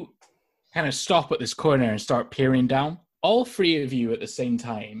you kind of stop at this corner and start peering down. All 3 of you at the same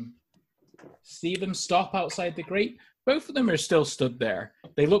time see them stop outside the grate. Both of them are still stood there.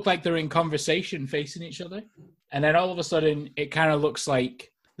 They look like they're in conversation facing each other. And then all of a sudden, it kind of looks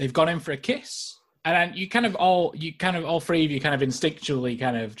like they've gone in for a kiss. And then all 3 of you kind of instinctually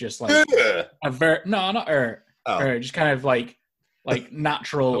kind of just like avert. No, not just kind of like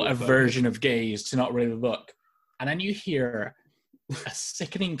natural aversion of gaze to not really look. And then you hear a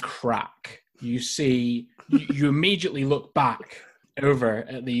sickening crack. You see, you immediately look back over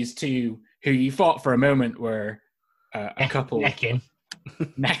at these 2 who you thought for a moment were a couple.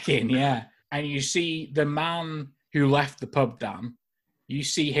 Necking, yeah. And you see the man who left the pub, Dan, you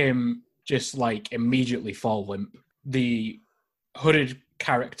see him just like immediately fall limp. The hooded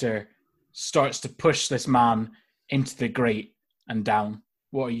character starts to push this man into the grate and down.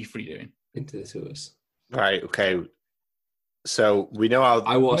 What are you 3 doing? Into the sewers. Right, okay. So we know how...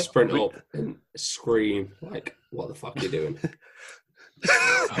 I will sprint up and scream, like, what the fuck are you doing?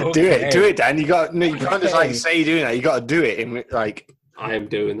 Okay. Do it, Dan. You can't just like say you're doing that. You got to do it. I am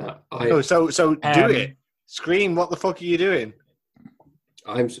doing that. So do it. Scream, what the fuck are you doing?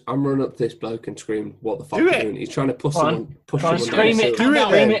 I'm running up to this bloke and scream, what the fuck are you doing? He's trying to push someone scream down. It. Do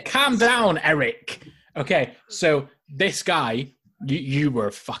it. Calm down, Eric. Okay, so this guy, you were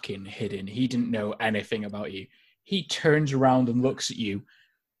fucking hidden. He didn't know anything about you. He turns around and looks at you,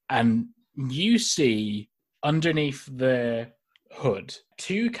 and you see underneath the hood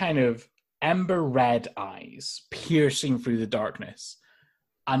 2 kind of ember red eyes piercing through the darkness,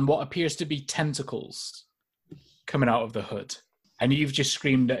 and what appears to be tentacles coming out of the hood. And you've just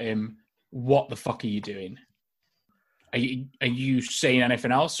screamed at him, "What the fuck are you doing?" Are you saying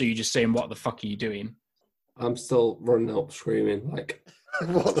anything else, or are you just saying, "What the fuck are you doing?" I'm still running up screaming like,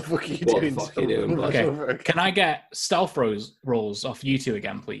 what the fuck are you what doing? the fuck are you doing? Okay. Can I get stealth rolls off you 2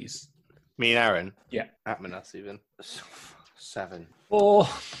 again, please? Me and Aaron? Yeah. At Manas even. 7. 4.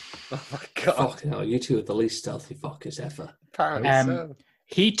 Oh my god. Fucking hell, you 2 are the least stealthy fuckers ever. Apparently so.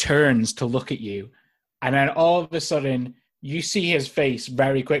 He turns to look at you, and then all of a sudden, you see his face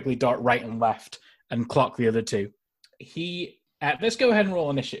very quickly dart right and left and clock the other 2. Let's go ahead and roll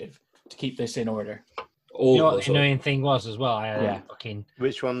initiative to keep this in order. You know what the annoying thing was as well? I had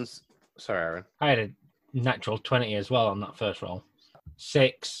Which ones? Sorry, Aaron. I had a natural 20 as well on that first roll.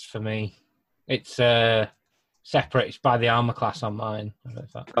 6 for me. It's separate. It's by the armor class on mine. I don't know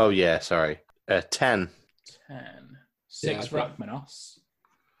if that... Oh, yeah, sorry. 10. 10. 6 for Akmanos.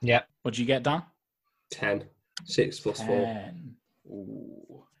 Yep. What'd you get, Dan? 10. 6 plus 10. 4.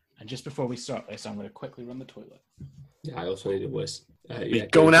 Ooh. And just before we start this, I'm going to quickly run the toilet. Yeah, I also need a whiz.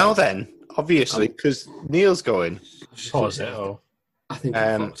 Go now then, obviously, because Neil's going. Pause it. I think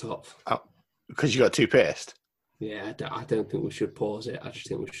I fucked up. Because you got too pissed? Yeah, I don't think we should pause it. I just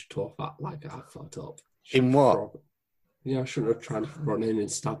think we should talk about like I fucked up. In what? I shouldn't have tried to run in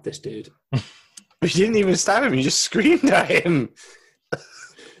and stab this dude. You didn't even stab him, you just screamed at him.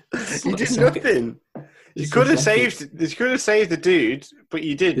 You did nothing. You could have saved the dude, but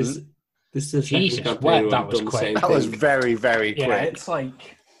you didn't. This is Jesus, that was quick. That was very, very quick. Yeah, it's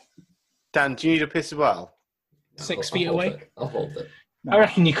like... Dan, do you need a piss as well? 6 feet away? I'll hold it. I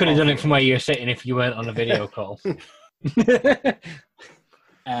reckon you could have done it from where you were sitting if you weren't on a video call.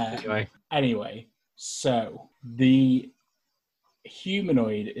 Anyway, so the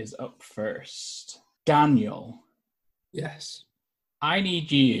humanoid is up first. Daniel. Yes. I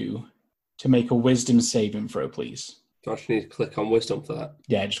need you to make a wisdom saving throw, please. Do I actually need to click on wisdom for that?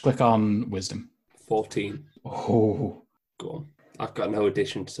 Yeah, just click on wisdom. 14. Oh. Go on. I've got no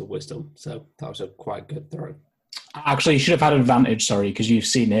addition to wisdom, so that was a quite good throw. Actually, you should have had advantage, sorry, because you've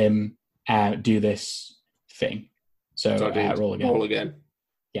seen him do this thing. So roll again. Roll again.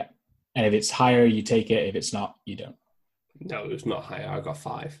 Yeah. And if it's higher, you take it. If it's not, you don't. No, it was not higher. I got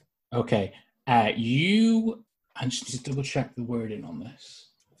 5. Okay. I just need to double check the wording on this.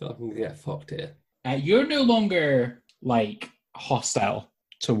 I feel like I'm going to get fucked here. You're no longer, like, hostile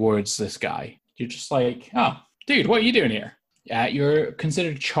towards this guy. You're just like, oh, dude, what are you doing here? You're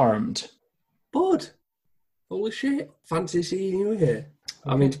considered charmed. Bud, holy shit, fancy seeing you here.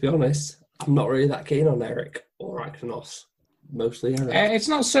 I mean, to be honest, I'm not really that keen on Eric or Aknos. Mostly Eric. It's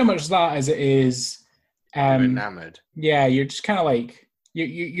not so much that as it is... You're enamoured. Yeah, you're just kind of like...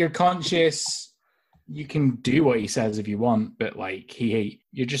 You're conscious. You can do what he says if you want, but, like,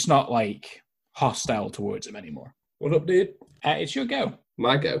 you're just not, like, hostile towards him anymore. What up, dude? It's your go.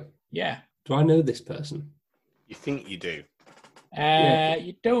 My go? Yeah. Do I know this person? You think you do?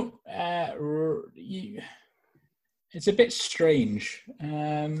 You don't. It's a bit strange.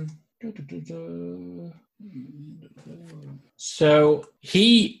 So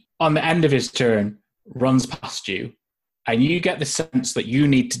he, on the end of his turn, runs past you, and you get the sense that you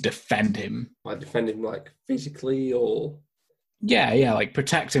need to defend him. I defend him, like, physically or... Yeah, like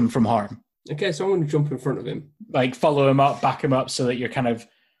protect him from harm. Okay, so I'm going to jump in front of him. Like follow him up, back him up, so that you're kind of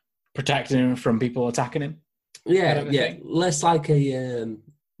protecting him from people attacking him. Yeah. Less like a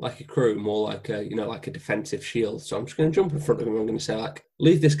crew, more like a defensive shield. So I'm just going to jump in front of him. I'm going to say, like,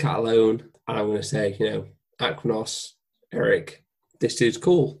 leave this cat alone, and I'm going to say, Akmanos, Eric, this dude's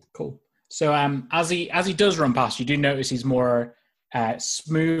cool. Cool. So as he does run past, you do notice he's more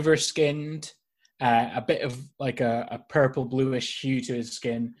smoother skinned, a bit of like a purple bluish hue to his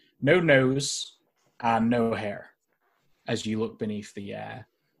skin, no nose and no hair. As you look beneath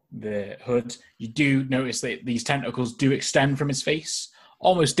the hood, you do notice that these tentacles do extend from his face,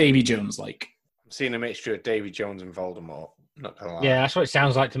 almost Davy Jones-like. I'm seeing a mixture of Davy Jones and Voldemort. Not gonna lie. Yeah, that's what it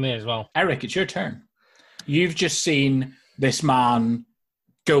sounds like to me as well. Eric, it's your turn. You've just seen this man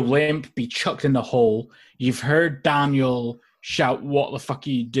go limp, be chucked in the hole. You've heard Daniel shout, "What the fuck are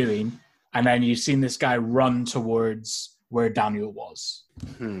you doing?" And then you've seen this guy run towards where Daniel was.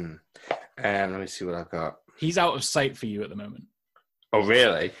 Let me see what I've got. He's out of sight for you at the moment. Oh,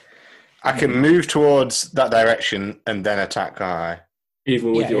 really? I can move towards that direction and then attack, can't I?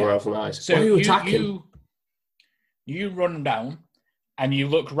 Even with your elven eyes. So why are you attacking? You run down and you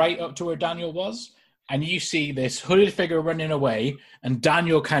look right up to where Daniel was, and you see this hooded figure running away, and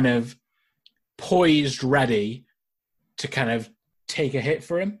Daniel kind of poised, ready to kind of take a hit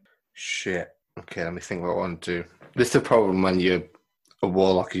for him. Shit. Okay, let me think what I want to do. This is the problem when you're a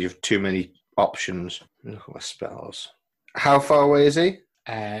warlock, you have too many options. Look at my spells. How far away is he?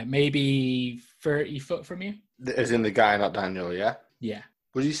 Maybe 30 foot from you. As in the guy, not Daniel, yeah? Yeah.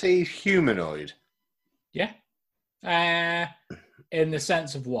 Would you say he's humanoid? Yeah. In the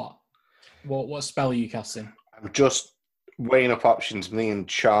sense of what? What spell are you casting? I'm just weighing up options, me and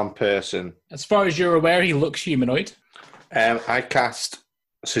charm person. As far as you're aware, he looks humanoid. I cast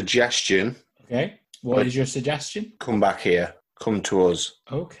suggestion. Okay. What is your suggestion? Come back here. Come to us.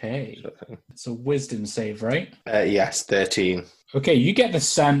 Okay. It's a wisdom save, right? Yes, 13. Okay, you get the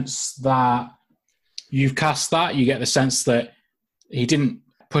sense that you've cast that. You get the sense that he didn't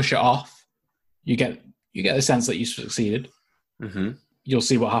push it off. You get the sense that you succeeded. Mm-hmm. You'll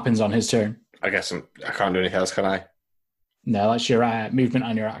see what happens on his turn. I guess I can't do anything else, can I? No, that's your movement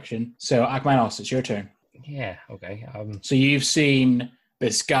and your action. So, Akmanos, it's your turn. Yeah, okay. So you've seen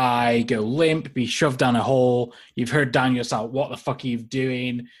this guy go limp, be shoved down a hole. You've heard Daniel shout, "What the fuck are you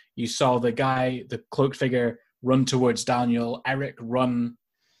doing?" You saw the guy, the cloaked figure, run towards Daniel. Eric run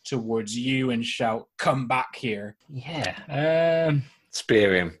towards you and shout, "Come back here." Yeah.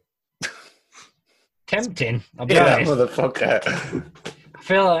 Spear him. Tempting. I'll be Yeah, honest. motherfucker. I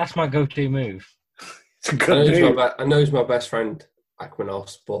feel like that's my go-to move. It's a good move. I know he's my best friend,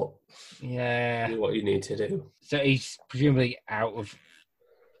 Akmanos, but Yeah. do what you need to do. So he's presumably out of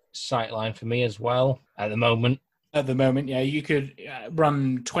sight line for me as well at the moment. At the moment, yeah, you could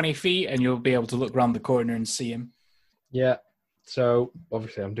run 20 feet and you'll be able to look around the corner and see him. Yeah. So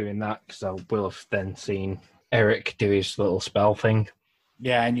obviously I'm doing that because I will have then seen Eric do his little spell thing.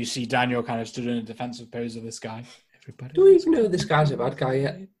 Yeah, and you see Daniel kind of stood in a defensive pose of this guy. Everybody, Do we even know this guy's a bad guy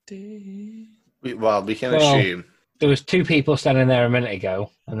yet? Well, we can assume. There was 2 people standing there a minute ago,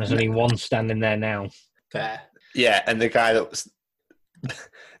 and there's only 1 standing there now. Fair. Yeah, and the guy that was...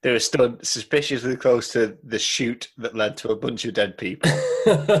 They were stood suspiciously close to the chute that led to a bunch of dead people.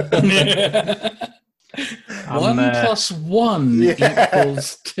 1 plus 1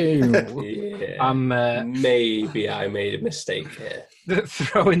 equals 2. Yeah. Maybe I made a mistake here.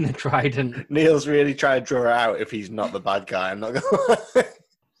 Throwing the trident. Neil's really trying to draw it out if he's not the bad guy. I'm not going to lie.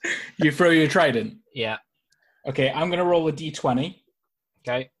 You throw your trident. Yeah. Okay, I'm going to roll a d20.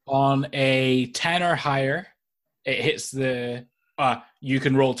 Okay. On a 10 or higher, it hits the... you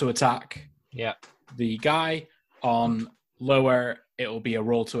can roll to attack. Yeah. The guy. On lower, it will be a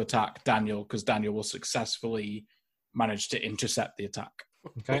roll to attack Daniel, because Daniel will successfully manage to intercept the attack.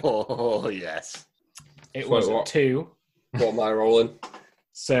 Okay. Oh, yes. It was a 2. What am I rolling?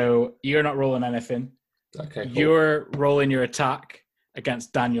 So you're not rolling anything. Okay, cool. You're rolling your attack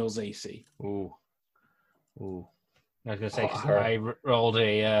against Daniel's AC. Ooh. I was going to say, 'cause I rolled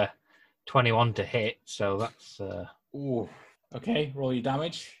a 21 to hit, so that's... Ooh. Okay, roll your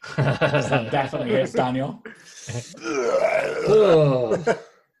damage. That definitely hits Daniel.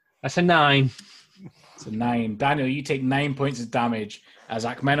 That's a 9. It's a 9. Daniel, you take 9 points of damage as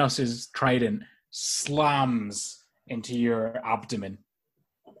Akmenos' trident slams into your abdomen.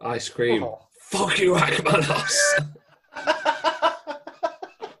 I scream, "Fuck you, Akmanos!"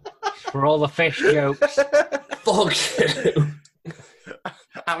 For all the fish jokes. Fuck you.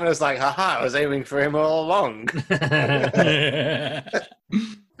 I was like, haha, I was aiming for him all along.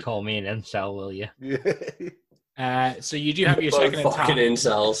 Call me an incel, will you? So you do have your second fucking attack.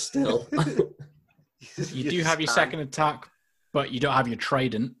 incels still. You do have your second attack, but you don't have your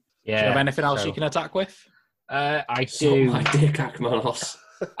trident. Yeah. Do you have anything else you can attack with? I Suck do. my dick, Akmanos.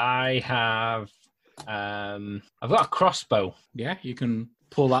 I have... I've got a crossbow. Yeah, you can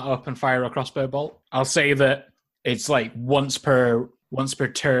pull that up and fire a crossbow bolt. I'll say that it's like once per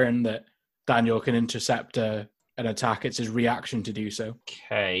turn that Daniel can intercept an attack. It's his reaction to do so.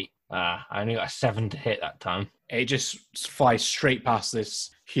 Okay. I only got a 7 to hit that time. It just flies straight past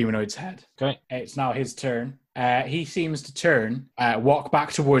this humanoid's head. Okay. It's now his turn. He seems to walk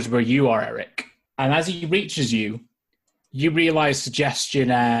back towards where you are, Eric. And as he reaches you, you realize suggestion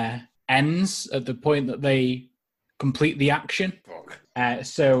ends at the point that they complete the action.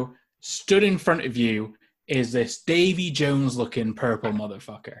 So stood in front of you is this Davy Jones-looking purple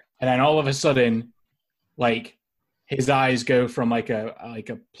motherfucker. And then all of a sudden, like, his eyes go from like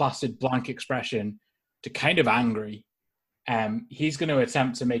a placid blank expression to kind of angry. He's going to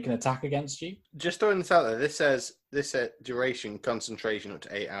attempt to make an attack against you. Just throwing this out there, this says duration, concentration up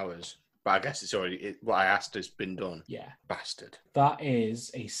to 8 hours. But I guess it's already, what I asked has been done. Yeah. Bastard. That is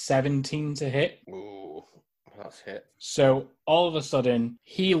a 17 to hit. Ooh, that's hit. So all of a sudden,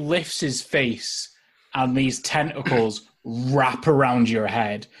 he lifts his face and these tentacles wrap around your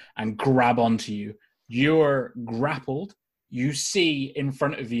head and grab onto you. You're grappled. You see in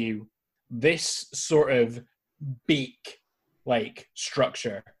front of you this sort of beak-like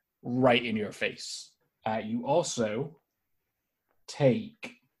structure right in your face. You also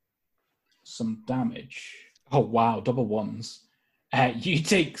take some damage. Oh, wow, double ones. You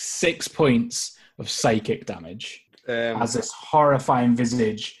take 6 points of psychic damage as this horrifying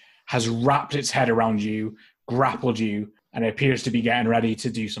visage has wrapped its head around you, grappled you, and it appears to be getting ready to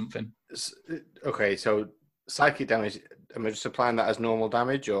do something. Okay, so psychic damage, am I just applying that as normal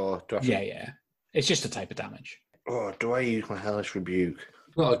damage, or do I have to... Yeah. It's just a type of damage. Oh, do I use my Hellish Rebuke?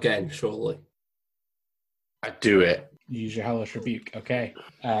 Not again, surely. I do it. Use your Hellish Rebuke. Okay.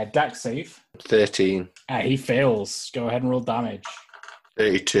 Dex save. 13. He fails. Go ahead and roll damage.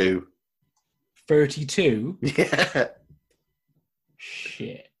 32. 32? Yeah.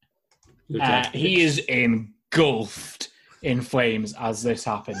 Shit. He is engulfed in flames as this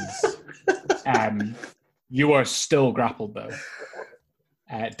happens. You are still grappled, though.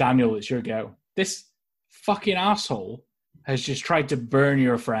 Daniel, it's your go. This fucking asshole has just tried to burn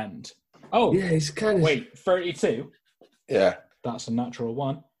your friend. Oh, yeah, he's kind of... Wait, 32? Yeah. That's a natural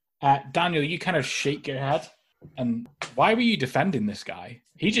one. Daniel, you kind of shake your head. And why were you defending this guy?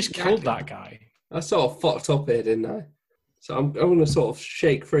 He just killed that guy. I sort of fucked up here, didn't I? So I'm going to sort of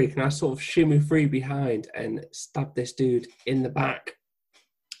shake free. Can I sort of shimmy free behind and stab this dude in the back?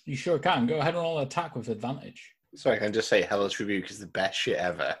 You sure can. Go ahead and roll an attack with advantage. Sorry, I can just say Hellish Rebuke is the best shit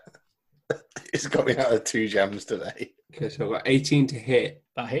ever. It's got me out of 2 gems today. Okay, so I've got 18 to hit.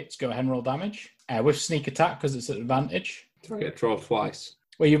 That hits. Go ahead and roll damage. With sneak attack, because it's at advantage. Do I get to roll twice?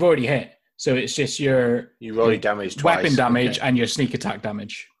 Well, you've already hit. So it's just your... You've already damaged twice. Weapon damage and your sneak attack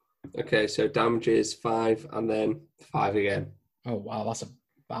damage. Okay, so damage is 5 and then 5 again. Oh, wow. That's a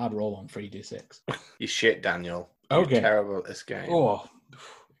bad roll on 3d6. You shit, Daniel. Okay. You're terrible at this game. Oh,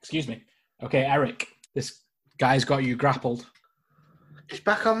 excuse me. Okay, Eric. This guy's got you grappled. It's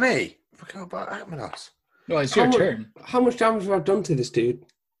back on me. Fucking about Akmanos. No, it's your turn. How much damage have I done to this dude?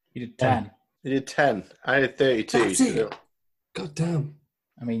 You did 10. You did 10. I did 32. That's it. God damn.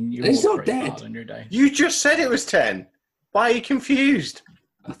 I mean, He's rolled not pretty dead. bad on your day. You just said it was 10. Why are you confused?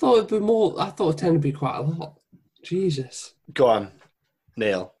 I thought it'd be more. I thought 10 would be quite a lot. Jesus. Go on,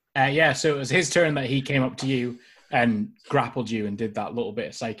 Neil. Yeah, so it was his turn that he came up to you and grappled you and did that little bit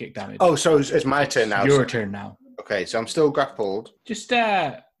of psychic damage. Oh, so it's my turn now. Your turn now. Okay, so I'm still grappled. Just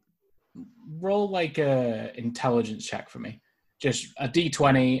roll like a intelligence check for me. Just a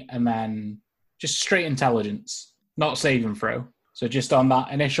d20 and then just straight intelligence, not saving throw. So just on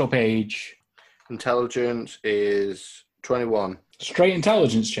that initial page. Intelligence is 21. Straight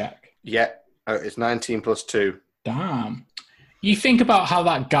intelligence check. Yeah, it's 19 plus 2. Damn. You think about how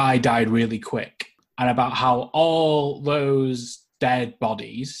that guy died really quick and about how all those dead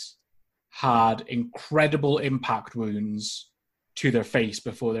bodies had incredible impact wounds to their face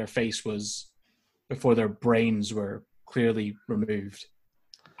before their brains were clearly removed.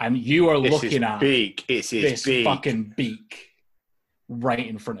 And you are looking at beak. It's his this beak. fucking beak right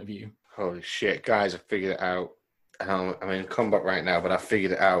in front of you. Holy shit, guys, I figured it out. I'm in combat right now, but I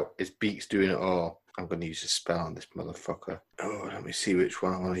figured it out. His beak's doing it all. I'm going to use a spell on this motherfucker. Oh, let me see which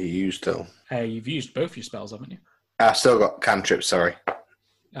one I want to use, though. You've used both your spells, haven't you? I've still got cantrips, sorry.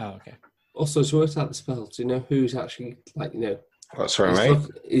 Oh, okay. Also, to work out the spells, do you know who's actually, What, sorry, mate?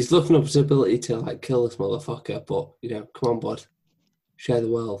 He's looking up his ability to, kill this motherfucker, but, come on, bud. Share the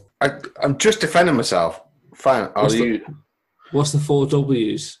wealth. I'm just defending myself. Fine, What's the 4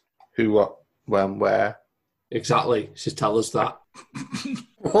 W's? Who, what, when, where? Exactly. Just tell us that.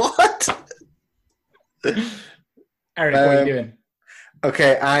 What? Eric, what are you doing?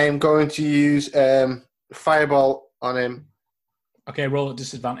 Okay, I am going to use Fireball on him. Okay, roll at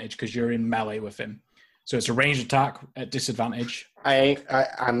disadvantage because you're in melee with him. So it's a ranged attack at disadvantage.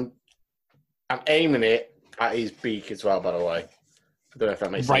 I'm aiming it at his beak as well, by the way. I don't know if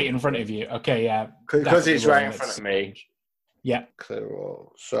that makes sense. Right in front of you. Okay, yeah. Because it's right in front of me. Yeah. Clear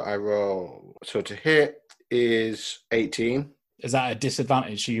roll. So I roll. So to hit is 18. Is that a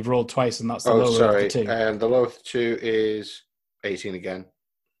disadvantage? So you've rolled twice and that's the lower of the two. The lower of the 2 is 18 again.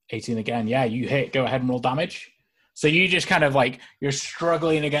 18 again. Yeah, you hit. Go ahead and roll damage. So you just kind of you're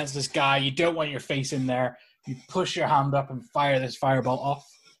struggling against this guy. You don't want your face in there. You push your hand up and fire this fireball off.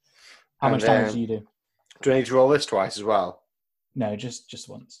 How much damage do you do? Do I need to roll this twice as well? No, just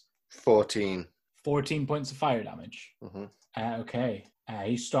once. 14. 14 points of fire damage. Mm-hmm. Okay.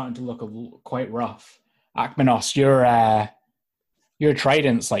 He's starting to look quite rough. Akmanos, your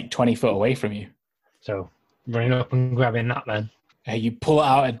trident's 20 foot away from you. So running up and grabbing that then. You pull it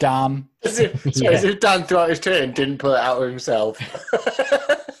out of Dan. As if Dan throughout his turn didn't pull it out of himself.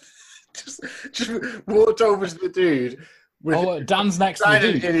 just walked over to the dude. Dan's next to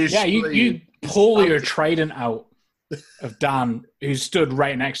the dude. Yeah, you pull your trident out of Dan, who stood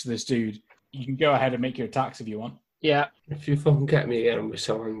right next to this dude. You can go ahead and make your attacks if you want. Yeah. If you fucking get me again, I'll be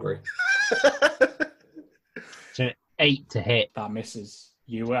so angry. It's an 8 to hit. That misses.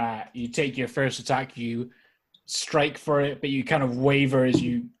 You take your first attack, you strike for it, but you kind of waver as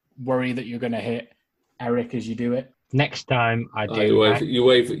you worry that you're going to hit Eric as you do it. Next time I do. You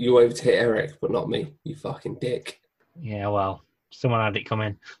wave to hit Eric, but not me. You fucking dick. Yeah, well, someone had it come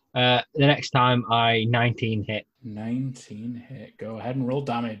in. The next time I 19 hit. 19 hit. Go ahead and roll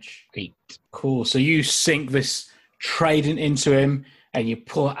damage. 8. Cool. So you sink this trident into him and you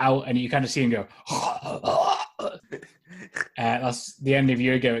pull it out and you kind of see him go. That's the end of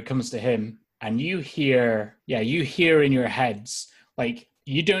your go. It comes to him. And you hear in your heads, like,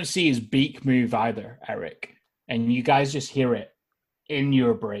 you don't see his beak move either, Eric. And you guys just hear it in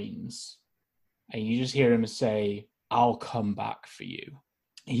your brains. And you just hear him say, I'll come back for you.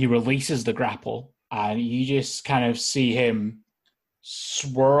 He releases the grapple, and you just kind of see him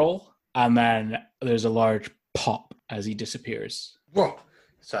swirl, and then there's a large pop as he disappears. Whoa.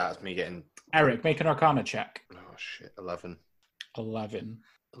 So that's me getting... Eric, make an Arcana check. Oh, shit. 11. 11.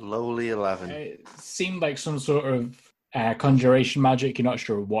 Lowly 11. It seemed like some sort of conjuration magic. You're not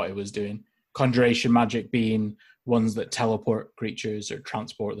sure what it was doing. Conjuration magic being ones that teleport creatures or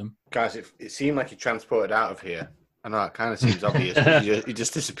transport them. Guys, it seemed like he transported out of here. I know, it kind of seems obvious. He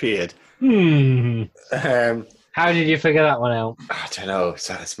just disappeared. How did you figure that one out? I don't know.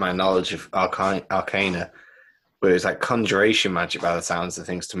 It's my knowledge of Arcana. But it was like conjuration magic by the sounds of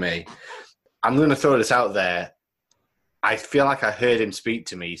things to me. I'm going to throw this out there. I feel like I heard him speak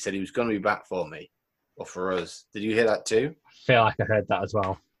to me. He said he was going to be back for me. Or for us. Did you hear that too? I feel like I heard that as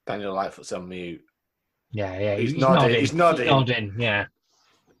well. Daniel Lightfoot's on mute. Yeah. He's nodding. He's nodding. Yeah.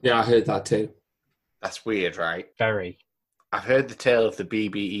 Yeah, I heard that too. That's weird, right? Very. I've heard the tale of the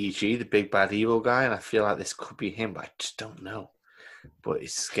BBEG, the big bad evil guy, and I feel like this could be him, but I just don't know. But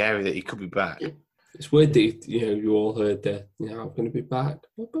it's scary that he could be back. It's weird that you all heard that. I'm going to be back.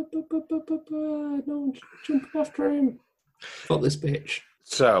 No one's jumping after him. Fuck this bitch.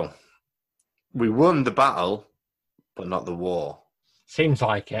 So, we won the battle, but not the war. Seems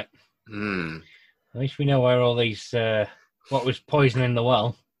like it. At least we know where all these, what was poisoning the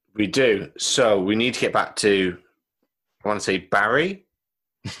well. We do. So, we need to get back to, I want to say Barry?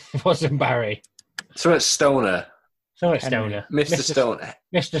 It wasn't Barry. So it's Stoner. Mr. Stoner.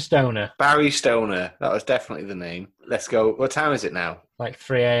 Mr. Stoner. Barry Stoner. That was definitely the name. Let's go. What time is it now? Like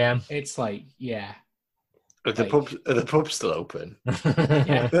 3 a.m. It's like, yeah. Are the pubs still open?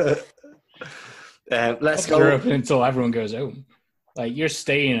 Yeah. Let's go. They're open until everyone goes home. Like, you're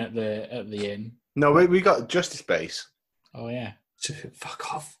staying at the inn. No, we got Justice Base. Oh, yeah.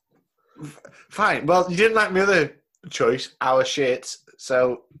 Fuck off. Fine. Well, you didn't like my other choice, Our Schitz.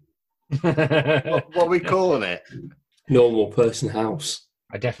 So, what are we calling it? Normal person house.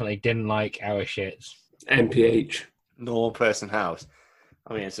 I definitely didn't like Our Schitz. NPH. Normal person house.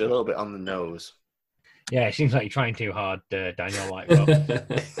 I mean, it's a little bit on the nose. Yeah, it seems like you're trying too hard, Daniel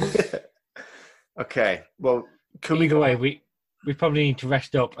Lightfoot. Okay. Well, Either way, we probably need to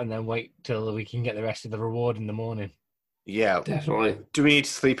rest up and then wait till we can get the rest of the reward in the morning. Yeah, definitely. Do we need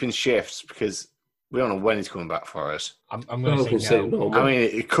to sleep in shifts? Because we don't know when he's coming back for us. I'm going to say no. I mean,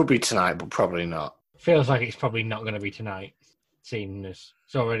 it could be tonight, but probably not. Feels like it's probably not going to be tonight, seeing as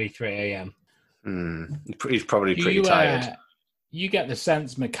it's already 3 a.m. He's probably pretty tired. You get the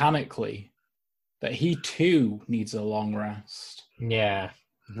sense mechanically that he too needs a long rest. Yeah.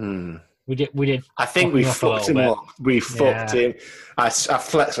 We did. I think we fucked him up. We fucked him. I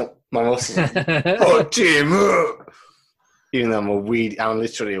flexed my muscles. Fucked him up. Even though I'm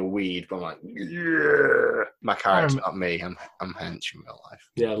literally a weed, but I'm like, yeah. My character's not me. I'm hench in real life.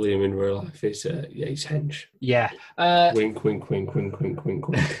 Yeah, Liam in real life is he's hench. Yeah. Wink, wink, wink, wink, wink, wink,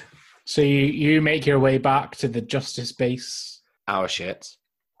 wink. So you make your way back to the Justice Base. Our Schitz.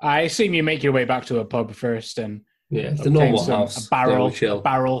 I assume you make your way back to a pub first and the normal house. A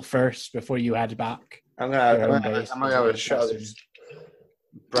barrel first before you head back. I'm gonna have a shot of this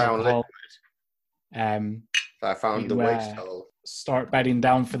brown liquid. I found the waste hole. Start bedding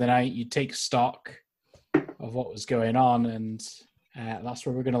down for the night. You take stock of what was going on, and that's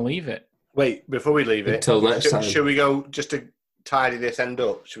where we're going to leave it. Wait, before we leave it, until next time, should we go just to tidy this end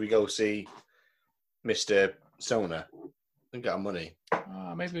up? Should we go see Mr. Sona and get our money?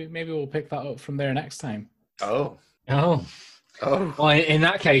 Maybe we'll pick that up from there next time. Oh. Well, in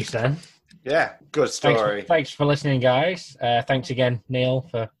that case, then Yeah, good story. Thanks for listening, guys. Thanks again, Neil,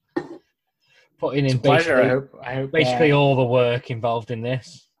 for putting in pleasure. basically all the work involved in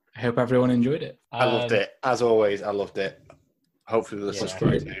this. I hope everyone enjoyed it. I loved it. As always, I loved it. Hopefully the listeners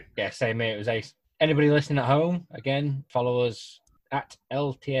great. too. Yeah, same here. It was ace. Anybody listening at home, again, follow us at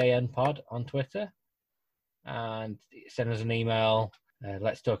LTAN Pod on Twitter and send us an email.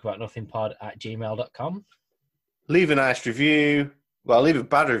 Let's talk about nothingpod@gmail.com. Leave a nice review. Well, leave a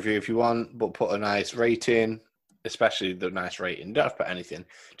bad review if you want, but put a nice rating, especially the nice rating. You don't have to put anything.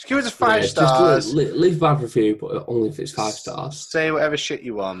 Just give us a 5 stars. Just leave a bad review, but only if it's 5 stars. Say whatever shit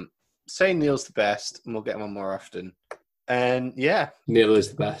you want. Say Neil's the best, and we'll get him on more often. And yeah. Neil is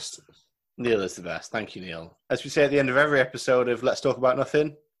the best. Neil is the best. Thank you, Neil. As we say at the end of every episode of Let's Talk About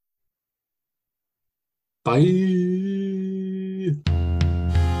Nothing. Bye.